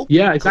add that.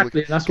 Yeah,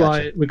 exactly. That's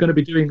why we're going to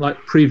be doing like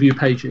preview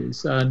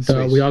pages, and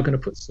we are going to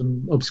put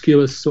some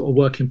obscure sort of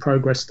work in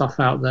progress stuff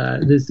out there.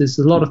 There's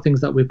a lot of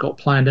things that we've got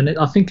planned, and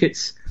I think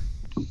it's,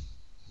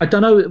 I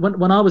don't know,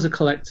 when I was a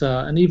collector,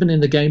 and even in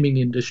the gaming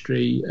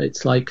industry,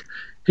 it's like,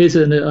 here's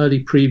an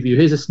early preview,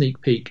 here's a sneak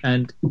peek,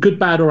 and good,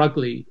 bad, or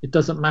ugly, it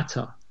doesn't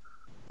matter,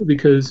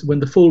 because when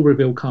the full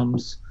reveal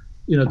comes,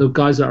 the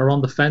guys that are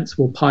on the fence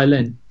will pile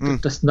in.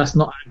 That's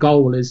not our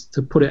goal, is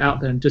to put it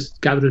out there and just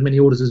gather as many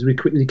orders as we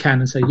quickly can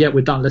and say, yeah,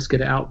 we're done, let's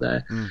get it out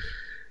there.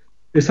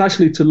 It's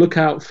actually to look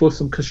out for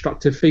some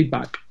constructive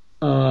feedback,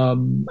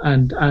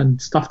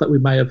 and stuff that we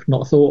may have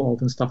not thought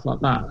of and stuff like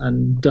that,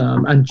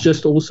 and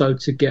just also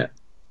to get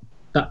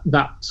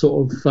that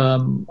sort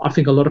of, I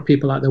think a lot of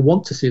people out there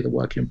want to see the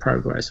work in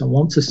progress and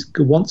want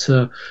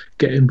to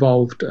get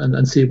involved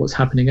and see what's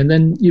happening. And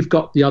then you've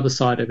got the other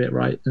side of it,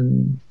 right?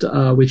 And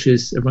which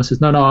is, everyone says,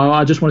 no,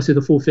 I just want to see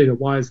the full figure.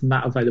 Why isn't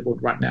that available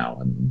right now?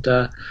 And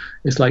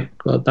it's like,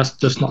 well, that's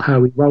just not how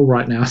we roll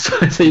right now. So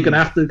you're going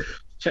to have to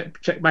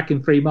check back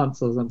in 3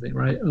 months or something,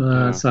 right?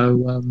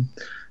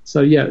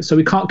 So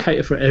we can't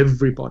cater for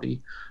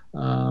everybody.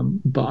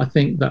 But I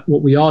think that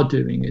what we are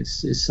doing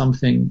is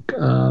something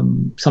a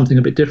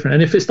bit different.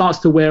 And if it starts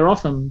to wear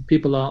off and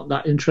people aren't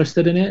that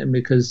interested in it, and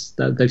because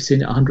they've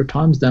seen it 100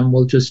 times, then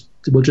we'll just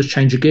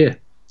change a gear,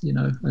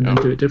 and then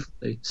do it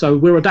differently. So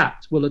we'll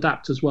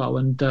adapt as well.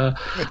 And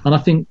I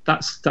think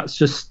that's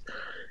just,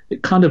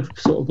 it kind of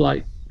sort of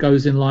like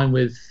goes in line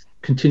with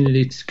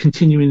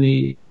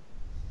continually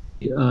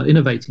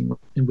innovating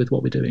with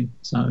what we're doing.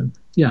 So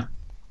yeah.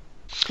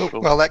 Cool.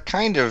 Well, that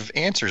kind of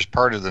answers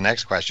part of the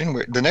next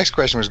question. The next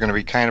question was going to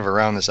be kind of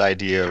around this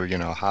idea of,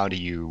 how do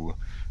you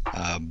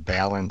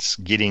balance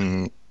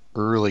getting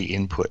early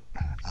input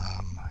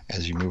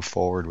as you move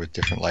forward with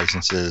different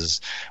licenses,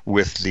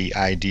 with the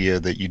idea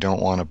that you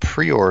don't want to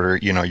pre-order.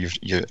 You on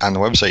the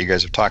website, you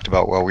guys have talked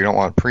about, well, we don't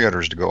want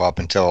pre-orders to go up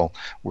until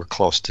we're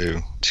close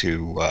to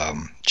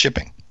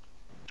shipping.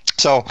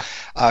 So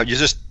you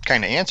just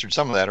kind of answered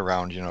some of that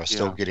around,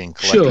 still getting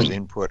collectors'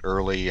 input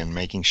early and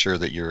making sure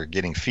that you're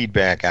getting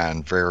feedback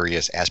on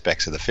various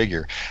aspects of the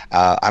figure.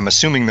 I'm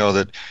assuming, though,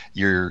 that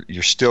you're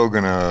still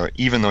going to,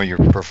 even though you're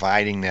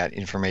providing that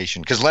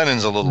information, because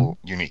Lennon's a little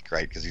unique,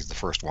 right, because he's the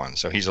first one.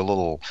 So he's a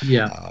little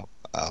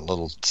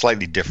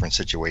slightly different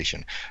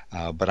situation.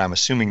 But I'm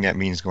assuming that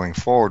means going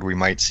forward we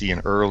might see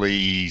an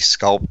early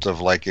sculpt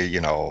of like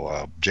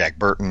a Jack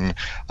Burton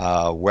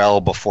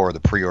well before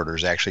the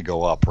pre-orders actually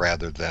go up,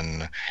 rather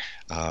than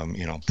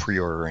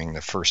pre-ordering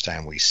the first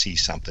time we see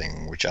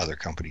something, which other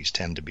companies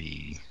tend to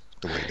be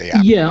the way they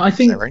operate. Yeah, I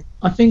think, right?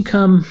 I think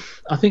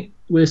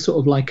we're sort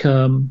of like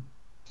the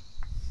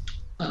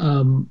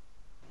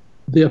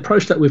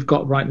approach that we've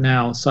got right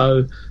now.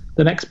 So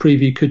the next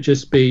preview could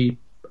just be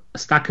a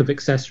stack of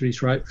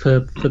accessories, right, for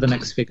the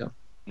next figure.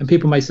 And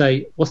people may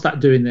say, what's that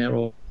doing there?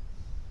 Or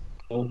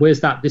where's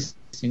this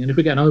thing? And if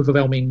we get an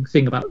overwhelming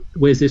thing about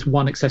where's this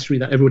one accessory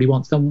that everybody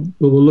wants, then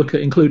we will look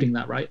at including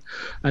that, right?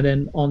 And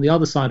then on the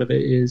other side of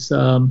it is,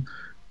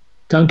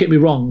 don't get me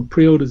wrong,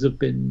 pre-orders have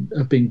been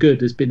good.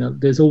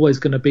 There's always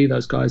going to be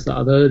those guys that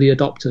are the early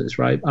adopters,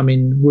 right? I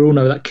mean, we all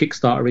know that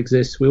Kickstarter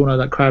exists. We all know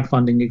that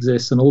crowdfunding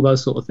exists and all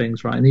those sort of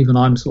things, right? And even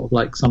I'm sort of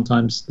like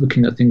sometimes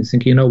looking at things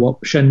thinking, what,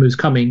 Shenmue's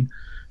coming.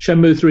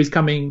 Shenmue 3 is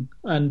coming,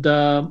 and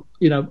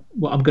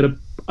I've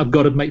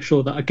got to make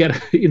sure that I get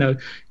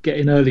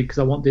in early because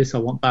I want this, I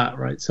want that,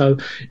 right? So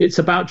it's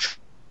about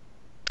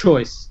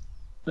choice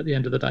at the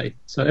end of the day.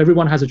 So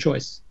everyone has a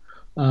choice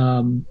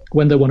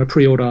when they want to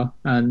pre-order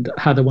and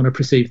how they want to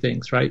perceive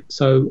things, right?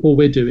 So all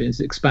we're doing is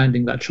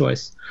expanding that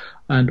choice,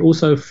 and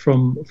also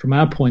from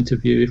our point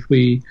of view, if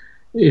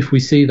we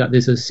see that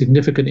there's a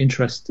significant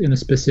interest in a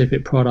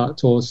specific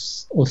product or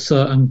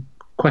certain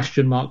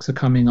question marks are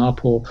coming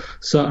up or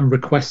certain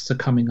requests are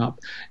coming up,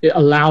 it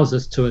allows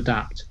us to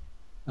adapt,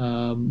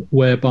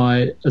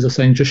 whereby, as I was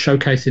saying, just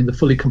showcasing the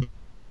fully complete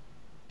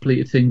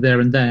completed thing there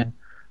and then.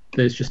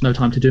 There's just no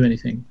time to do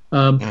anything.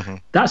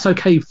 That's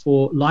okay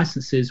for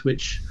licenses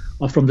which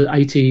are from the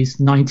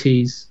 80s,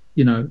 90s,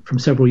 from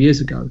several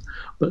years ago.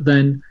 But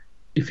then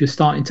if you're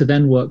starting to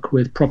then work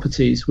with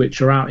properties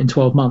which are out in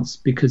 12 months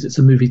because it's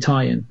a movie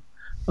tie-in,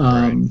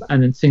 and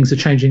then things are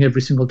changing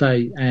every single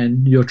day,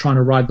 and you're trying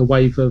to ride the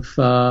wave of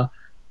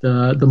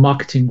the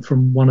marketing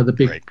from one of the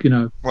big,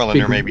 Well, and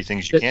there may be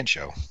things you can't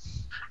show.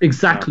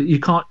 Exactly. You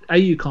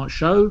can't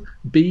show.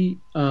 B,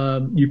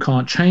 you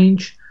can't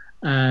change.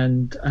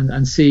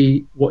 And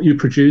see what you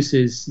produce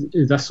is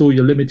that's all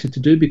you're limited to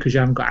do because you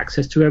haven't got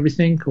access to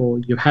everything, or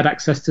you've had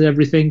access to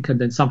everything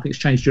and then something's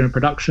changed during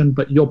production,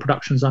 but your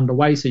production's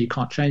underway, so you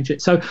can't change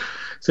it. So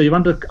you're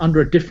under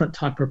a different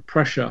type of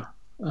pressure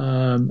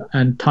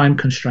and time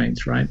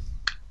constraints, right?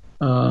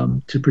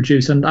 To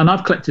produce. And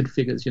I've collected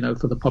figures,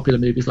 for the popular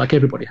movies like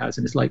everybody has,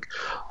 and it's like,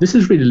 this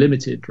is really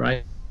limited,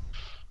 right?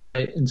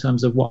 In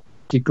terms of what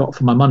you got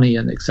for my money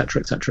and et cetera,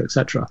 et cetera, et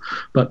cetera.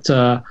 But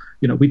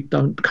we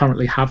don't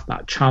currently have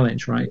that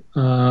challenge, right?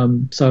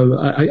 So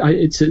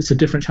it's a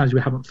different challenge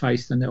we haven't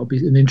faced, and it'll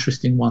be an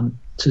interesting one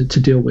to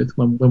deal with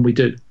when we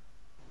do.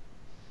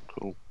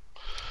 Cool.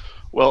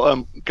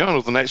 Well, going on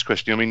to the next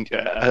question. I mean,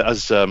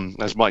 as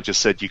Mike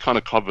just said, you kind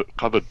of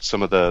covered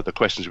some of the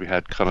questions we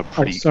had kind of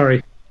pretty. Oh,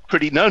 sorry.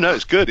 No,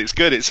 it's good. It's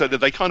so that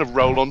they kind of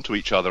roll onto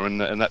each other,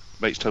 and that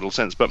makes total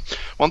sense. But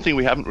one thing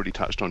we haven't really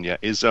touched on yet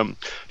is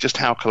just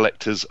how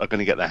collectors are going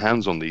to get their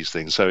hands on these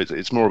things. So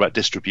it's more about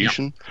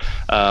distribution.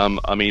 Yep.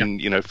 I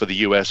mean, for the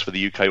US, for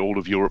the UK, all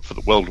of Europe, for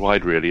the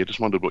worldwide, really. I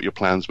just wondered what your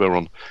plans were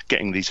on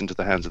getting these into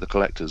the hands of the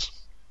collectors.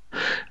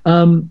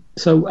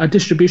 So our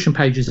distribution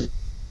page is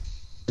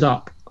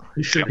up.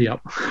 It should be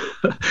up.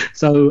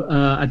 So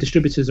our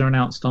distributors are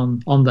announced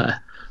on there.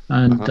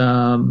 And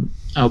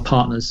our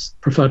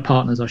preferred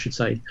partners, I should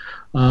say.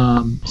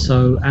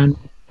 And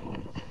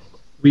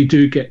we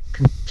do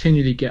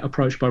continually get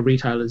approached by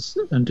retailers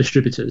and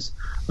distributors,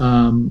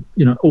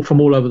 all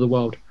from all over the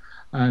world.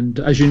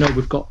 And as you know,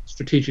 we've got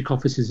strategic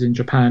offices in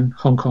Japan,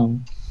 Hong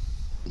Kong,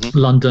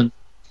 London,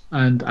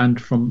 and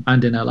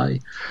in LA.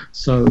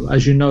 So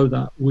as you know,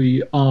 that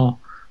we are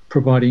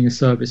providing a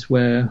service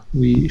where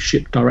we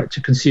ship direct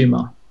to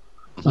consumer.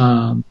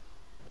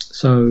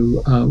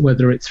 So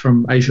whether it's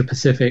from Asia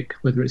Pacific,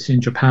 whether it's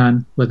in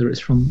Japan, whether it's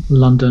from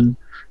London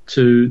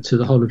to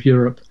the whole of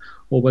Europe,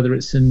 or whether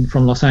it's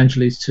from Los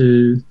Angeles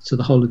to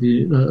the whole of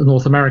the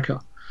North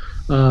America.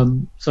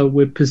 So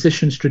we're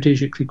positioned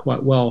strategically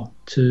quite well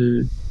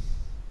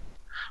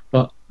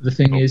but the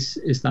thing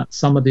is that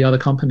some of the other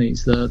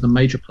companies, the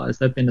major players,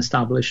 they've been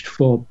established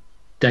for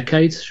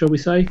decades, shall we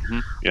say.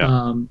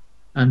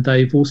 And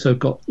they've also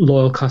got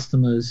loyal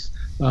customers,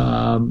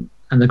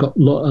 and they've got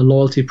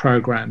loyalty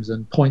programs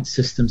and point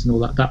systems and all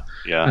that.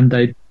 And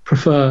they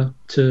prefer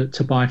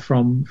to buy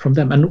from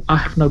them, and I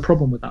have no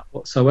problem with that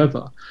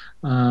whatsoever.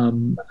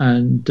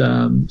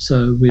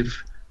 So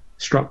we've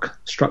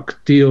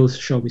struck deals,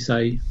 shall we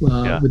say,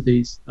 with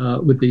these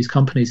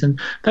companies, and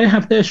they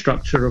have their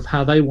structure of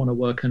how they want to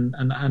work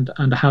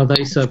and how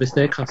they service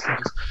their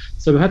customers.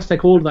 So we had to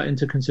take all of that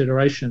into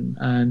consideration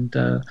and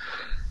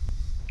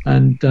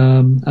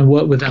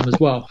work with them as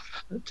well,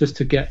 just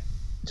to get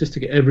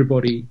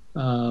everybody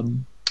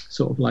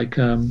sort of like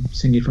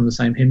singing from the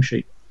same hymn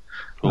sheet,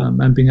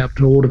 and being able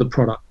to order the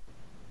product.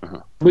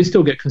 We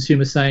still get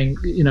consumers saying,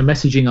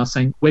 messaging us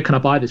saying, where can I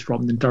buy this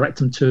from? And direct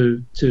them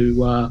to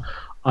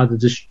either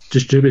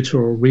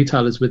distributor or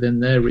retailers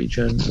within their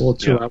region or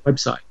to our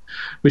website,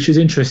 which is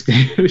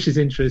interesting.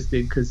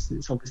 Because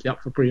it's obviously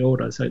up for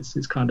pre-order, so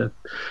it's kind of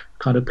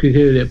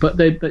peculiar. But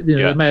they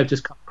may have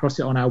just come across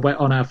it on our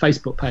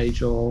Facebook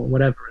page or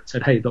whatever and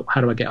said, hey, look,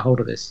 how do I get a hold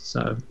of this?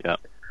 So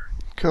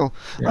Cool.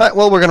 Yeah. All right,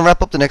 well, we're going to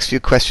wrap up the next few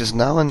questions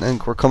now,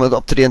 and we're coming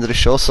up to the end of the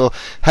show, so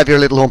have your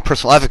little own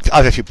personal... I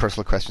have a few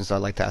personal questions I'd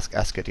like to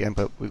ask at the end,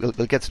 but we'll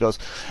get to those.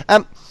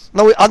 Now,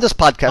 on this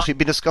podcast, we've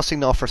been discussing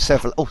now for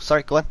several... Oh,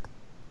 sorry, go on.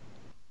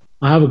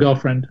 I have a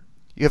girlfriend.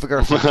 You have a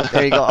girlfriend.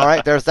 There you go. All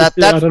right, there's that.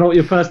 I don't know what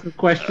your personal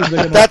questions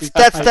are.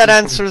 That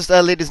answers,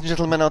 ladies and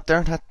gentlemen out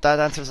there, that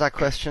answers that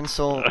question,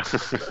 so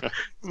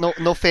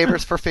no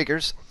favours for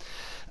figures.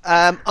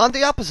 On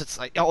the opposite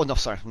side, not on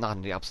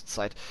the opposite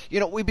side.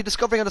 We've been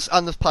discovering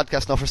on this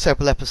podcast now for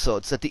several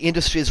episodes that the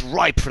industry is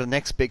ripe for the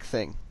next big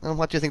thing. And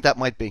what do you think that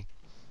might be?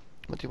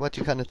 What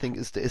do you kind of think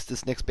is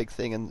this next big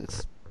thing? And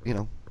it's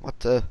I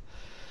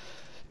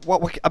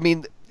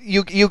mean,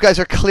 you guys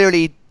are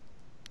clearly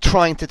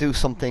trying to do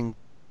something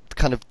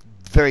kind of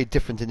very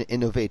different and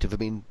innovative. I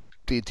mean,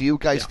 do you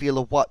guys feel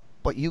of what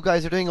you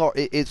guys are doing, or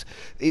it's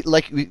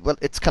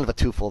kind of a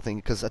twofold thing,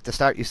 because at the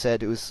start you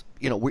said it was,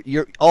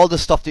 all the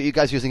stuff that you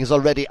guys are using is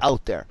already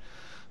out there.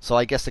 So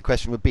I guess the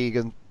question would be,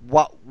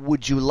 what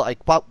would you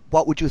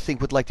think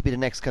would like to be the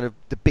next kind of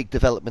the big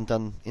development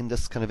in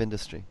this kind of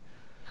industry?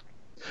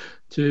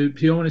 To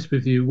be honest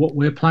with you, what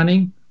we're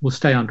planning will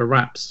stay under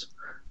wraps.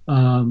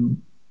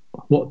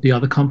 What the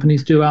other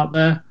companies do out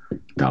there,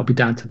 that'll be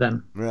down to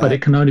them. Right. But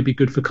it can only be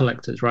good for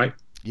collectors, right?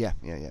 Yeah.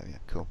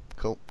 Cool.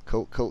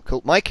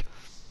 Mike?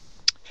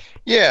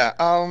 Yeah,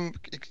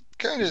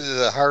 kind of to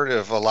the heart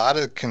of a lot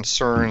of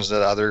concerns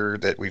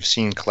that we've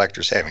seen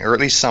collectors having, or at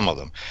least some of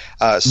them,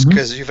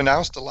 because you've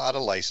announced a lot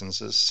of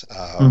licenses,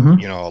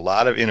 you know, a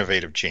lot of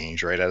innovative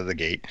change right out of the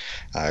gate,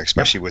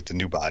 especially with the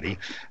new body.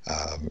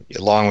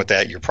 Along with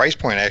that, your price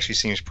point actually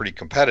seems pretty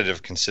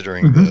competitive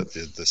considering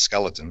the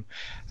skeleton,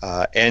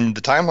 and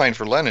the timeline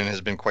for Lennon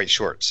has been quite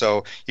short.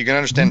 So you can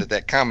understand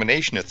that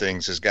combination of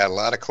things has got a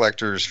lot of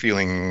collectors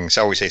feeling,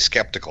 shall we say,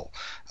 skeptical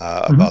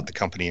about the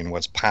company and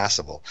what's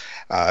possible.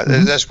 I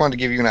just wanted to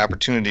give you an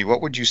opportunity.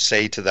 What would you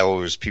say to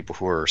those people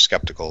who are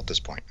skeptical at this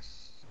point?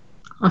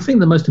 I think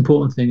the most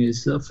important thing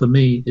is, for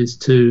me, is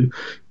to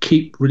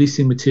keep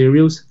releasing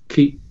materials,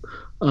 keep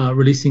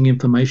releasing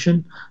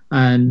information,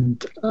 and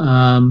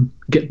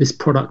get this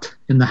product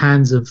in the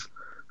hands of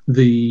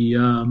the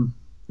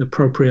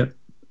appropriate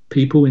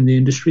people in the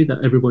industry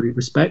that everybody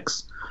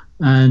respects,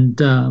 and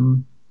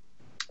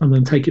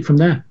then take it from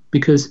there.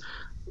 Because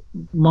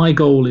my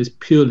goal is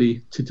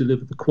purely to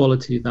deliver the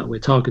quality that we're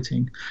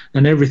targeting,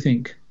 and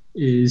everything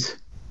is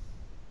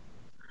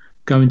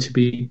going to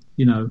be,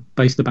 you know,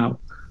 based about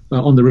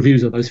on the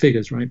reviews of those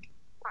figures, right?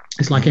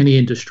 It's like any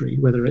industry,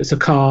 whether it's a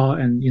car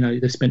and, you know,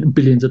 they spent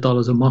billions of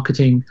dollars on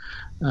marketing,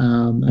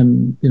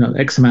 and, you know,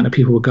 X amount of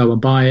people will go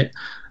and buy it,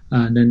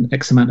 and then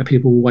X amount of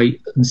people will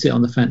wait and sit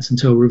on the fence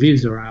until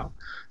reviews are out.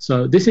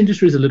 So this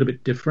industry is a little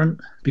bit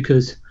different,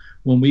 because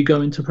when we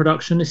go into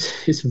production,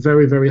 it's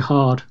very, very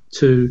hard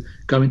to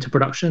go into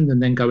production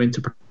and then go into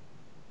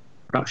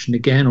production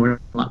again or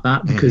anything like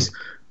that, because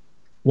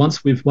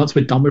once we're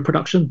done with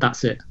production,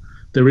 that's it.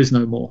 There is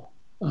no more.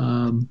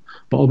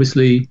 But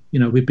obviously, you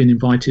know, we've been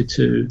invited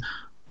to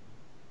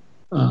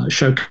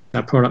showcase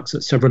our products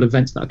at several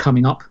events that are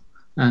coming up,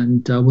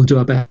 and we'll do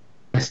our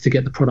best to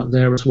get the product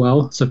there as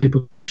well, so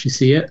people actually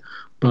see it.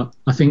 But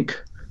I think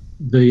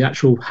the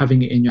actual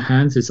having it in your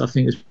hands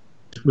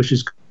which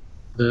is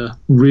the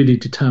really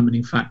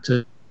determining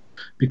factor,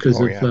 because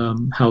of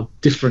how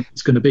different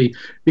it's going to be.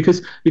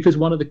 Because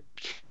one of the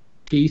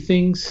key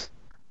things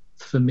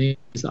for me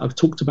is that I've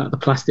talked about the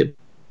plastic,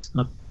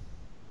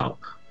 about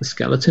the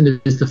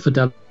skeleton, is the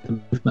fidelity of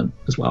the movement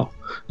as well,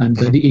 and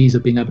the ease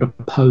of being able to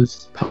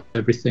pose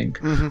everything,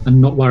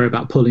 and not worry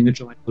about pulling a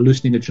joint or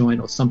loosening a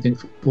joint or something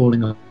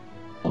falling off,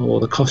 or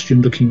the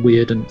costume looking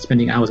weird and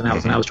spending hours and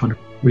hours and hours trying to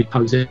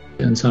repose it,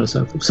 and so on and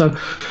so forth.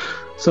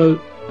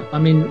 So I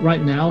mean,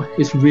 right now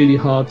it's really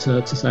hard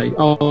to say,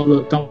 oh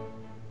look, don't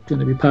going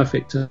to be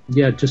perfect.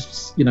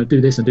 Just, you know, do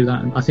this and do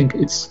that. And I think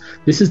this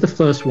is the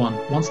first one.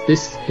 Once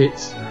this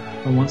hits,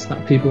 and once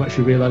that people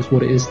actually realize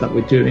what it is that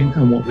we're doing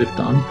and what we've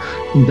done,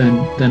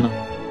 then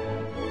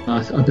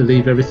I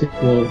believe everything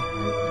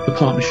the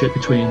partnership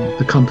between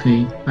the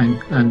company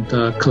and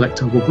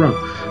collector will grow.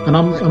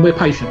 And we're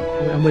patient,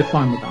 and we're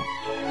fine with that.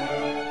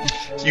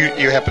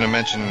 You happen to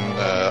mention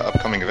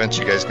upcoming events.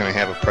 You guys going to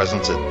have a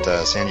presence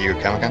at San Diego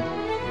Comic-Con?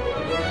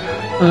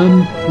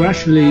 We're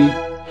actually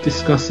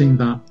discussing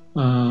that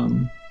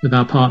with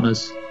our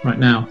partners right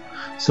now.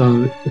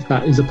 So if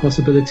that is a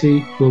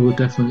possibility, we'll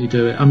definitely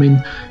do it. I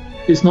mean,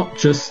 it's not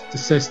just the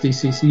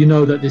SDCC. You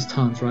know that there's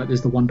tons, right?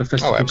 There's the Wonder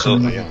Festival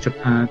coming up in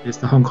Japan. There's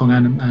the Hong Kong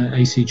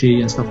ACG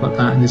and stuff like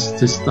that. And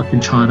there's stuff in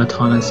China,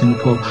 Thailand,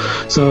 Singapore.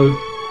 So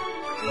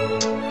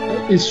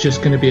it's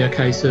just going to be a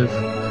case of,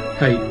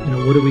 hey, you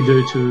know, what do we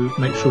do to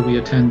make sure we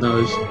attend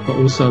those, but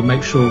also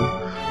make sure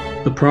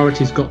the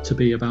priority's got to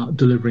be about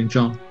delivering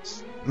John.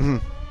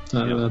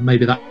 So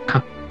maybe that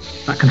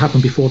can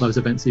happen before those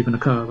events even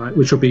occur, right?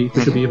 Which will be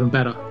even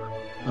better.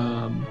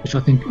 Which I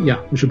think,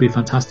 which would be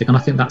fantastic. And I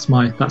think that's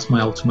my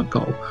ultimate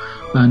goal.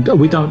 And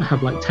we don't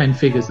have like 10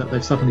 figures that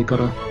they've suddenly got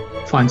to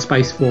find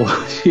space for,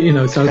 you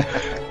know. So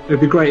it'd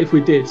be great if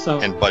we did. So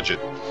and budget.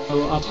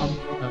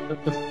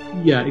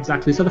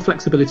 Exactly. So the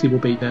flexibility will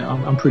be there.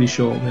 I'm pretty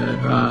sure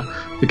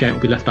the gate will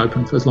be left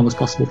open for as long as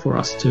possible for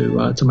us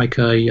to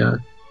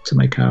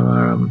make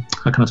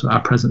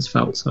our presence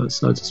felt, so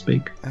to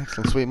speak.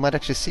 Excellent. So we might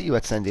actually see you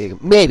at San Diego.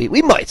 Maybe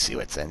we might see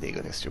you at San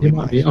Diego next year. You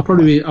might be. I'll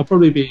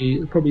probably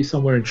be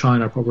somewhere in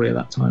China probably at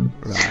that time.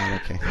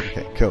 Right. Okay.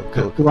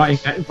 Cool.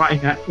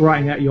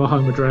 Writing out your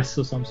home address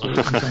or some sort.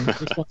 And saying,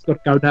 this one's got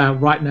to go down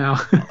right now.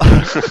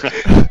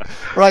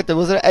 Right. Then,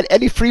 was there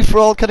any free for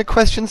all kind of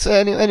questions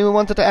anyone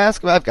wanted to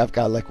ask? I've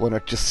got like one or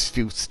just a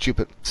few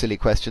stupid, silly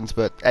questions.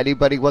 But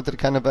anybody wanted to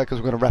kind of, because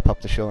we're going to wrap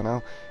up the show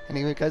now.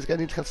 Any of you guys got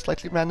any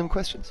slightly random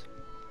questions?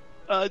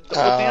 No,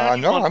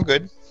 I'm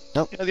good.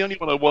 Nope. Yeah, the only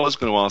one I was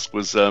going to ask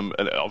was, and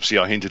obviously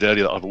I hinted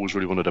earlier that I've always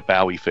really wanted a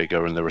Bowie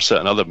figure, and there are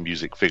certain other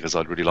music figures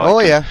I'd really like. Oh,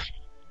 yeah.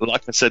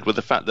 Like I said, with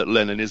the fact that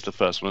Lennon is the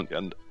first one,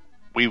 and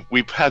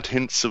we've had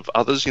hints of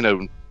others, you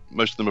know,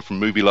 most of them are from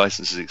movie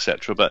licenses,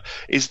 etc. But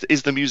is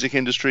the music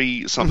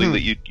industry something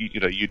that you're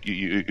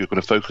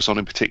going to focus on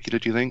in particular,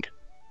 do you think?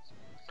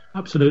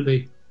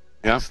 Absolutely.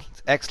 Yeah.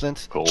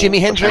 Excellent. Cool. Jimi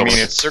Hendrix. I mean,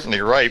 it's certainly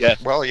right. Yeah.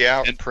 Well,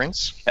 yeah, and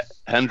Prince.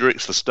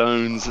 Hendrix, the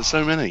Stones, there's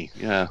so many.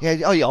 Yeah.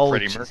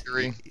 Freddie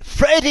Mercury.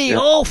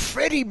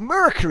 Freddie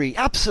Mercury,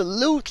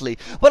 absolutely.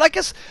 But I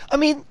guess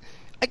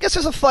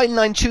there's a fine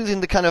line choosing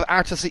the kind of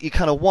artist that you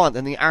kind of want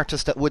and the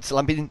artist that would sell.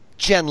 I mean,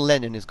 John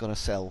Lennon is going to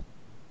sell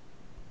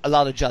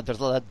there's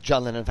a lot of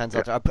John Lennon fans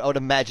out there. I would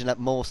imagine that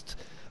most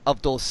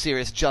of those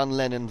serious John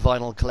Lennon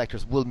vinyl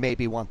collectors will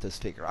maybe want this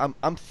figure.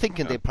 I'm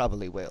thinking they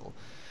probably will.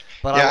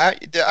 But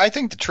I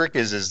think the trick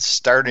is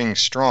starting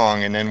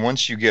strong, and then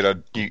once you get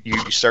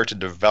you start to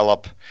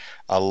develop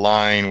a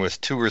line with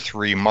 2 or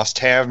 3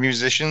 must-have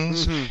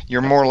musicians,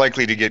 you're more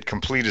likely to get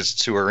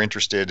completists who are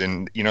interested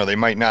in, they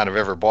might not have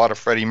ever bought a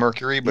Freddie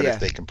Mercury, but if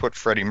they can put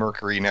Freddie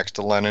Mercury next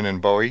to Lennon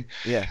and Bowie,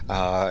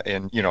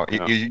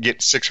 you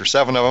get 6 or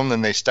 7 of them,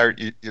 then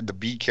the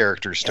B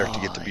characters start to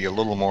get to be a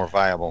little more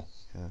viable.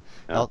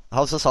 Yeah.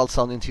 How's this all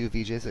sounding to you,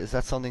 VJ? Is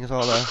that sounding at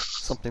all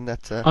something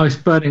that... Oh, it's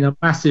burning a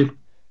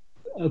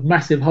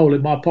massive hole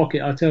in my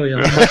pocket, I tell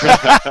you.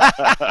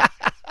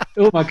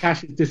 All my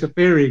cash is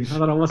disappearing. I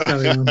don't know what's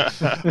going on.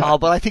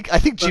 But I think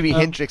Jimi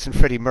Hendrix and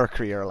Freddie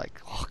Mercury are like,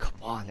 oh come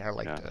on, they're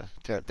like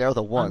they're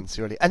the ones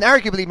really, and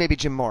arguably maybe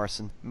Jim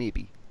Morrison,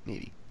 maybe.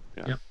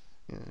 Yeah,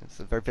 it's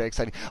very very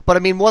exciting. But I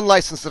mean, one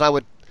license that I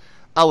would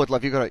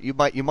love.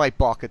 You might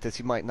balk at this,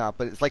 you might not,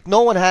 but it's like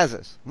no one has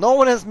it. No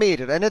one has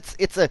made it, and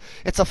it's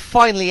a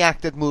finely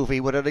acted movie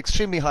with an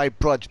extremely high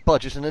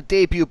budget and a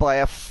debut by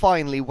a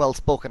finely well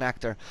spoken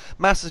actor.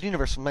 Masters of the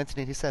Universe from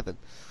 1987.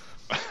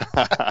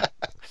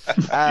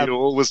 You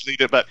always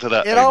lead it back to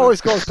that. It always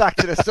goes back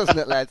to this, doesn't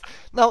it, lads?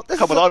 Now,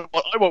 I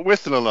want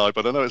Withnail and I,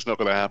 but I know it's not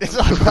going to happen.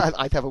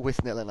 I'd have a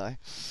Withnail and I.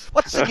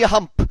 What's in your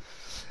hump?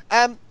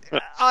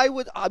 I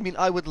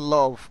would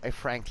love a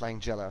Frank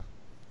Langella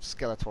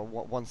Skeletor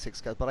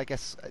 1/6 Skeletor, but I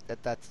guess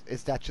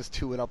that just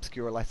too an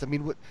obscure license. I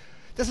mean,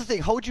 that's the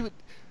thing. How would you?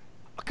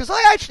 Because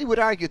I actually would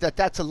argue that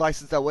that's a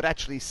license that would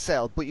actually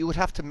sell, but you would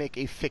have to make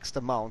a fixed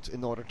amount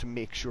in order to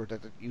make sure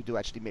that you do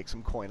actually make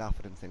some coin off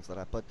it and things like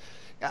that. But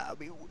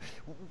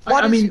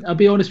I'll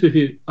be honest with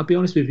you.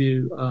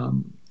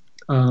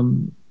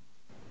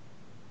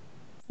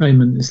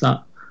 Raymond, is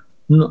that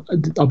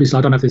obviously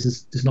I don't know if this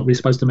is not really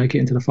supposed to make it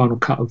into the final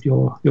cut of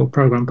your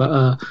program,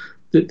 but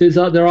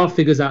there are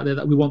figures out there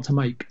that we want to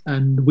make,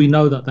 and we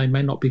know that they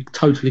may not be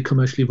totally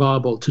commercially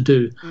viable to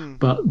do,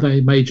 but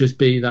they may just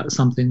be that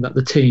something that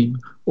the team,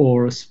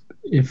 or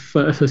if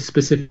a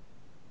specific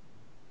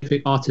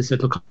artist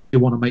said, look, I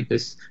want to make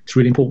this, it's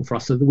really important for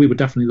us, so we would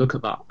definitely look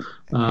at that.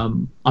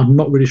 I'm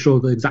not really sure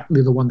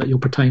exactly the one that you're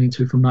pertaining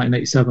to from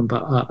 1987,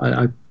 but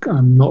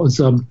I'm not as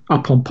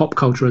up on pop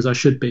culture as I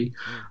should be.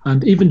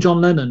 And even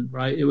John Lennon,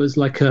 right, it was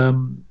like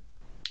kind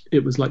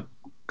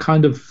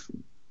of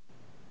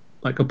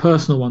like a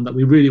personal one that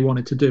we really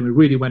wanted to do. We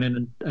really went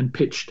in and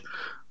pitched,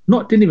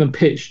 didn't even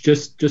pitch,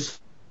 just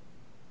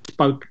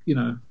spoke,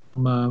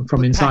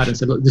 from inside and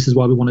said, look, this is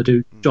why we want to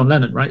do John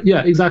Lennon, right?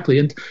 Yeah, exactly.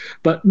 It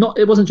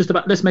wasn't just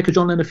about let's make a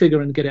John Lennon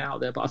figure and get it out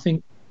there, but I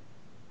think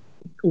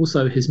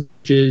also his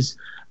images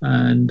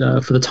and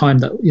for the time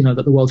that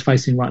that the world's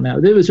facing right now,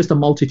 there was just a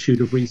multitude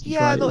of reasons.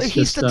 Yeah, right? no,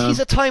 he's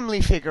a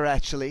timely figure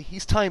actually.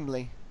 He's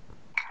timely.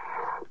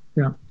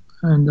 Yeah,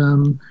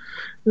 and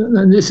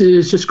this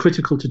is just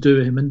critical to do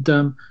him.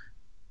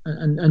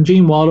 And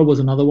Gene Wilder was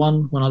another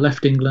one when I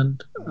left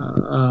England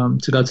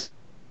to go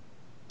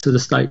to the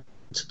States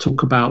to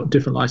talk about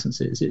different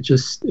licenses. It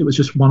was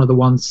just one of the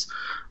ones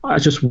I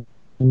just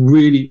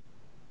really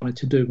wanted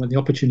to do. When the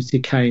opportunity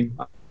came,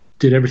 I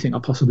did everything I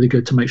possibly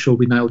could to make sure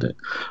we nailed it.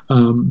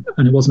 And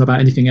it wasn't about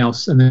anything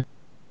else. And then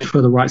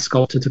for the right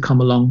sculptor to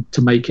come along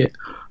to make it.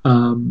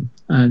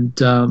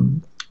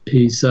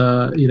 He's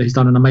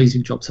done an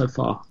amazing job so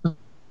far.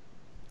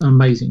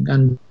 Amazing.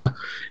 And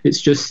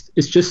it's just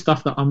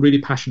stuff that I'm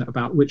really passionate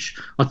about, which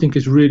I think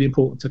is really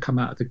important to come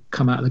out of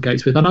the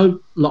gates with. I know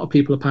a lot of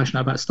people are passionate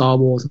about Star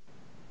Wars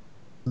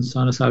and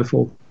so on and so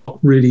forth. Not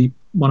really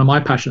one of my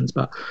passions,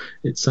 but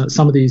it's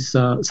some of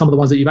the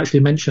ones that you've actually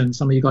mentioned,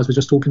 some of you guys were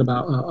just talking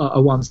about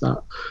are ones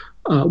that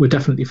we're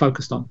definitely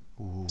focused on.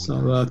 Ooh,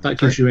 so if that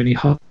gives you any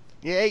hope.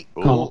 Yay!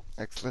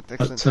 Excellent. But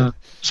there's a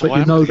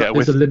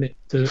limit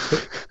to.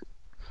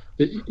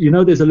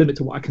 There's a limit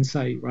to what I can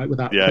say, right?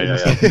 Without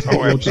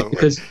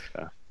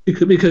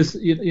because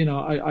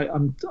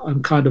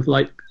I'm kind of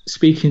like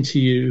speaking to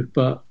you,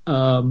 but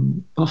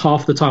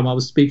half the time I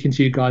was speaking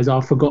to you guys,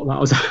 I forgot that I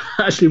was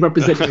actually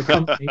representing the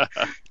company.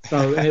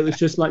 So it was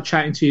just like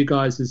chatting to you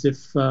guys as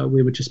if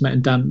we were just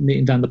meeting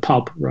down the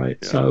pub, right?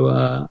 Yeah.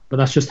 So, but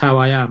that's just how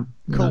I am.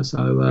 Cool.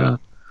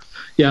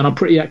 And I'm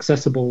pretty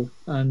accessible,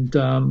 and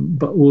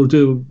but I'll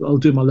do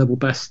my level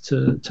best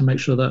to make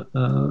sure that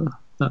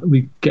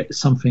we get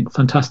something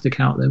fantastic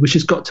out there, which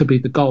has got to be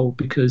the goal,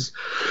 because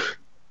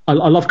I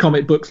love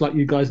comic books, like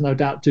you guys no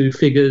doubt do,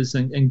 figures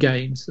and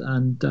games,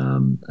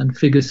 and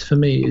figures for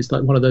me is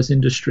like one of those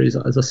industries,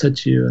 as I said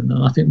to you, and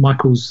I think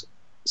Michael's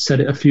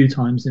said it a few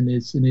times in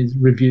his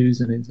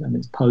reviews and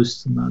his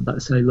posts, and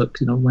that say, look,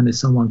 when is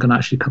someone going to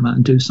actually come out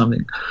and do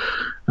something?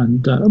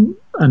 And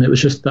it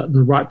was just that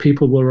the right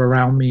people were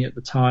around me at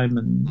the time,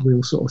 and we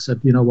all sort of said,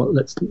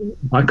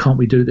 why can't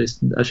we do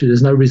this? And actually,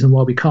 there's no reason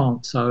why we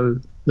can't. So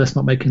let's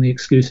not make any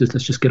excuses.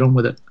 Let's just get on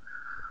with it.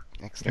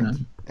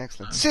 Excellent.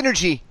 Excellent.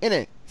 Synergy in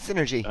it.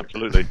 Synergy.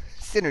 Absolutely.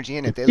 Synergy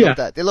in it. They love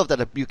that. They love that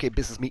at UK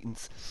business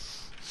meetings.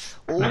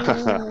 Oh,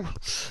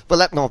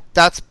 well,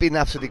 that's been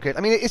absolutely great.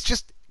 I mean, it's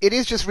just it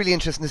is just really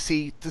interesting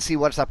to see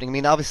what's happening. I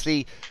mean,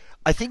 obviously,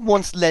 I think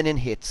once Lennon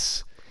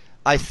hits,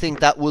 I think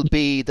that will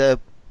be the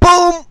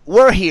boom.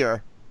 We're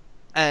here,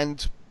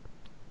 and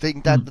I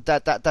think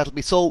that'll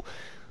be so.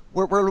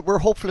 We're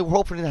hoping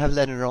to have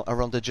Lennon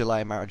around the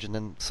July margin,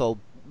 and so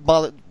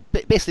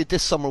basically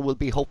this summer will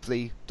be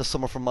hopefully the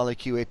summer for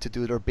Molecule 8 to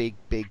do their big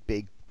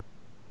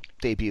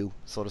debut,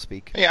 so to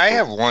speak. Hey, I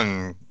have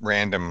one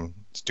random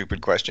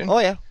stupid question. Oh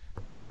yeah.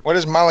 What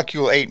does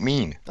Molecule 8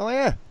 mean? Oh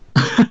yeah.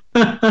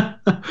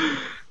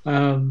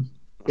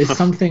 It's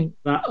something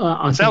that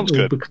I sounds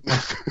think good.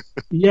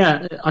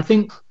 Yeah, I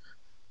think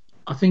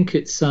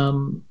it's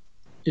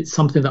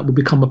something that will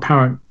become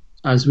apparent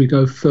as we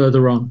go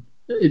further on.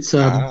 There's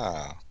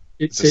a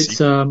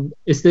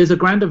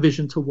grander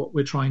vision to what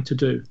we're trying to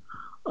do,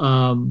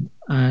 and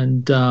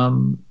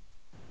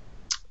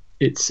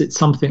it's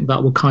something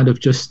that will kind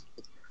of just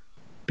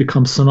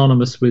become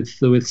synonymous with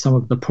some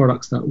of the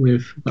products that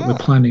we're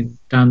planning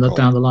down the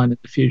line in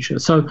the future.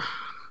 So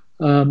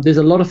there's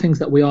a lot of things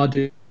that we are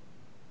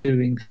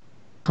doing,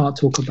 can't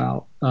talk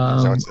about,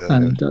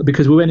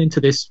 because we went into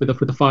this with a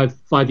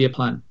 5-year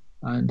plan.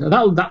 And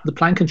that the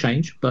plan can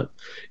change, but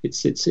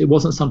it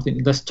wasn't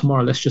something.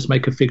 Tomorrow. Let's just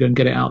make a figure and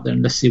get it out there,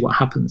 and let's see what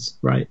happens,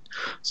 right?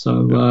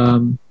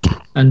 So,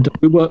 and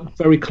we work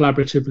very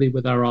collaboratively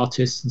with our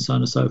artists and so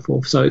on and so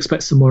forth. So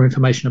expect some more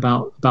information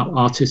about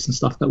artists and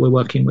stuff that we're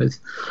working with,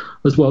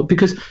 as well,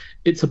 because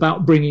it's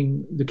about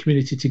bringing the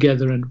community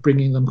together and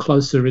bringing them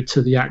closer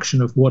to the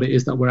action of what it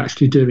is that we're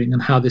actually doing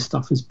and how this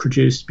stuff is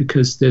produced.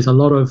 Because there's a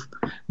lot of,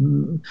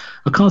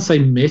 I can't say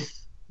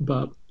myth,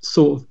 but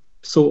sort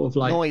of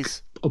like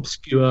noise.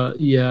 Obscure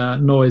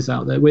noise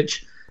out there,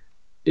 which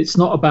it's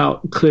not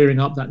about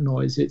clearing up that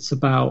noise. It's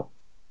about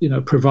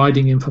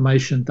providing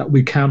information that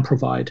we can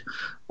provide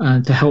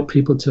and to help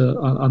people to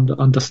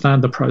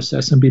understand the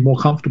process and be more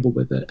comfortable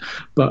with it.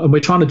 And we're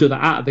trying to do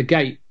that out of the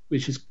gate,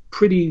 which is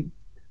pretty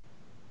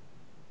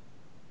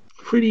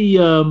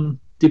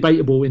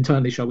debatable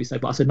internally, shall we say.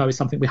 But I said no, it's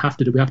something we have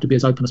to do. We have to be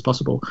as open as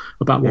possible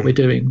about what we're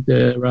doing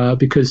there,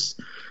 because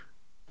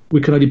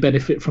we can only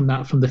benefit from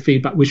the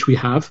feedback which we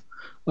have.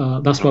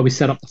 That's why we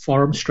set up the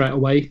forum straight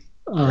away,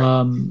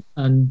 and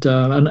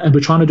we're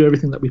trying to do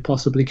everything that we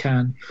possibly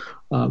can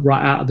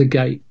right out of the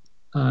gate,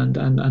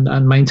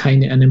 and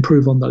maintain it and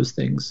improve on those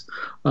things,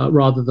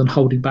 rather than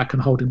holding back,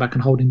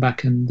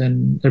 and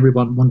then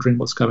everyone wondering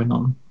what's going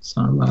on.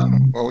 So,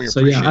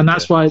 and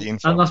that's why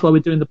we're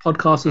doing the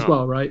podcast as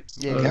well, right?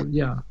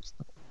 Yeah.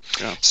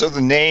 So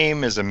the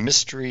name is a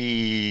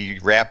mystery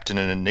wrapped in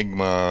an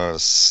enigma,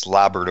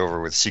 slobbered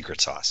over with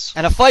secret sauce.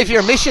 And a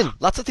 5-year mission.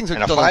 Lots of things are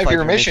done. And a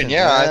 5-year mission.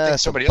 Yeah, I think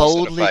somebody else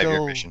did a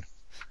 5-year mission.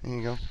 There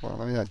you go.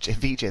 Well, I mean,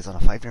 Vijay's on a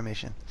 5-year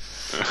mission.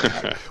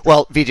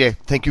 Well, Vijay,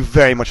 thank you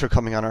very much for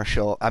coming on our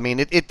show. I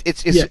mean,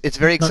 it's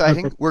very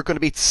exciting. We're going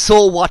to be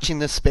so watching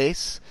this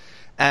space.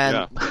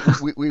 And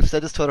we've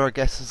said this to our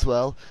guests as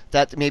well,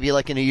 that maybe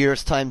like in a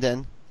year's time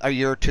then, a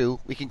year or two,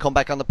 we can come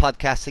back on the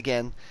podcast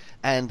again,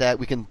 and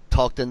we can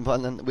talk then,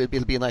 and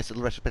it'll be a nice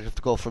little retrospective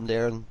to go from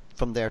there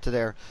to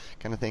there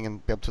kind of thing,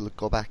 and be able to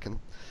go back and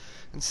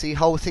see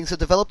how things have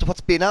developed and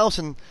what's been out,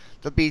 and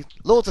there'll be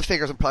loads of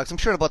figures and products. I'm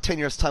sure in about 10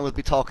 years' time we'll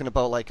be talking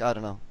about, like, I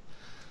don't know,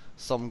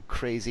 some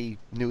crazy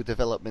new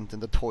development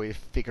in the toy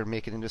figure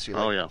making industry.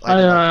 Like,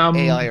 AI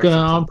or something.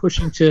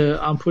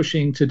 I'm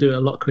pushing to do it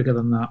a lot quicker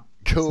than that.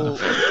 Cool.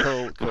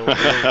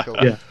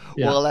 Yeah.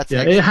 Well, that's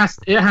it has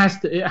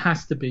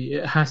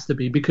to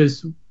be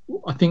because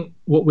I think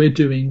what we're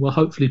doing will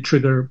hopefully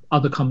trigger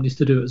other companies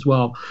to do it as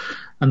well,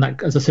 and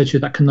that, as I said to you,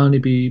 that can only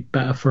be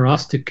better for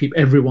us to keep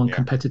everyone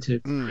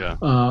competitive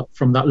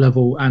from that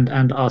level,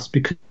 and us,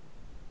 because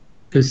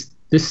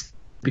this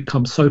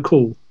becomes so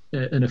cool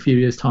in a few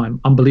years'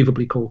 time,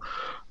 unbelievably cool,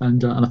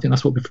 and I think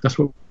that's what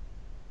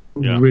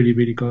we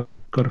really got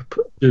to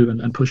do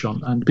and push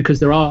on, and because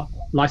there are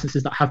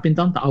licenses that have been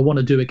done that I want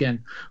to do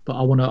again, but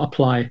I want to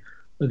apply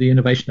the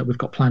innovation that we've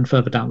got planned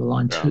further down the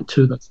line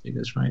to those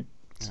figures, right?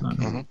 So,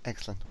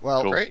 excellent.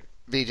 Well, great.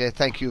 Vijay,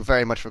 thank you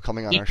very much for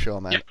coming on our show,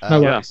 man.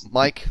 No worries.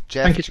 Mike,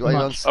 Jeff, Thank you so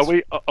much. Are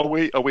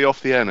we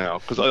off the air now?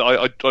 Because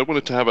I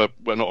wanted to have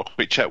not a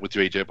quick chat with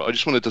you, Vijay, but I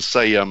just wanted to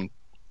say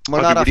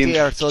we're not off the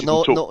air, so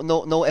no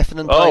effing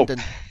and blinding.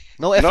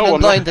 No effing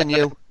and blinding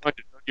you. Don't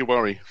you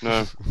worry.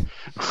 No.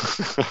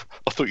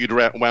 I thought you'd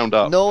wound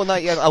up. No,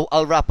 not yet.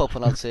 I'll wrap up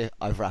and I'll say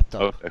I've wrapped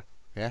up. Okay.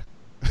 Yeah.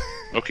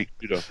 Okay,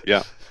 good.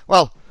 Yeah.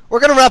 Well, we're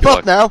going to wrap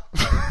up now.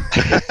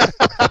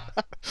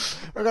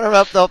 We're going to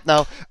wrap up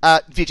now.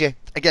 Vijay,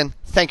 again,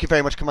 thank you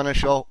very much for coming on the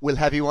show. We'll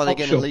have you on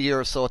again in a year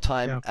or so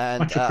time.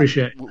 And much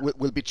appreciate it.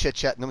 We'll be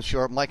chit-chatting, I'm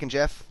sure. Mike and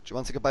Jeff, do you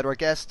want to say goodbye to our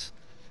guest?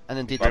 And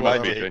indeed Bye,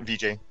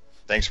 Vijay.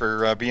 Thanks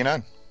for being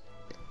on.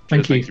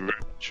 Thank you. Thank you very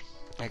much.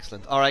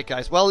 Excellent. All right,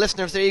 guys. Well,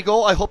 listeners, there you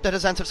go. I hope that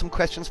has answered some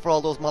questions for all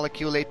those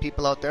Molecule 8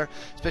 people out there,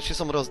 especially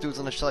some of those dudes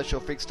on the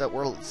Sideshow Freaks that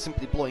were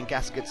simply blowing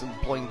gaskets and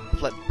blowing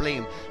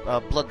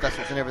blood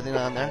vessels and everything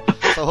on there.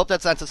 So I hope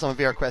that's answered some of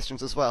your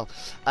questions as well.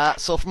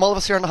 So from all of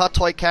us here on the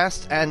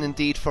Hottoycast, and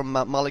indeed from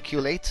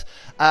Molecule 8,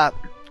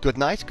 good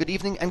night, good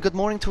evening, and good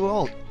morning to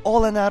all.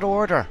 All in that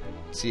order.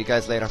 See you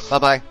guys later. Bye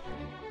bye.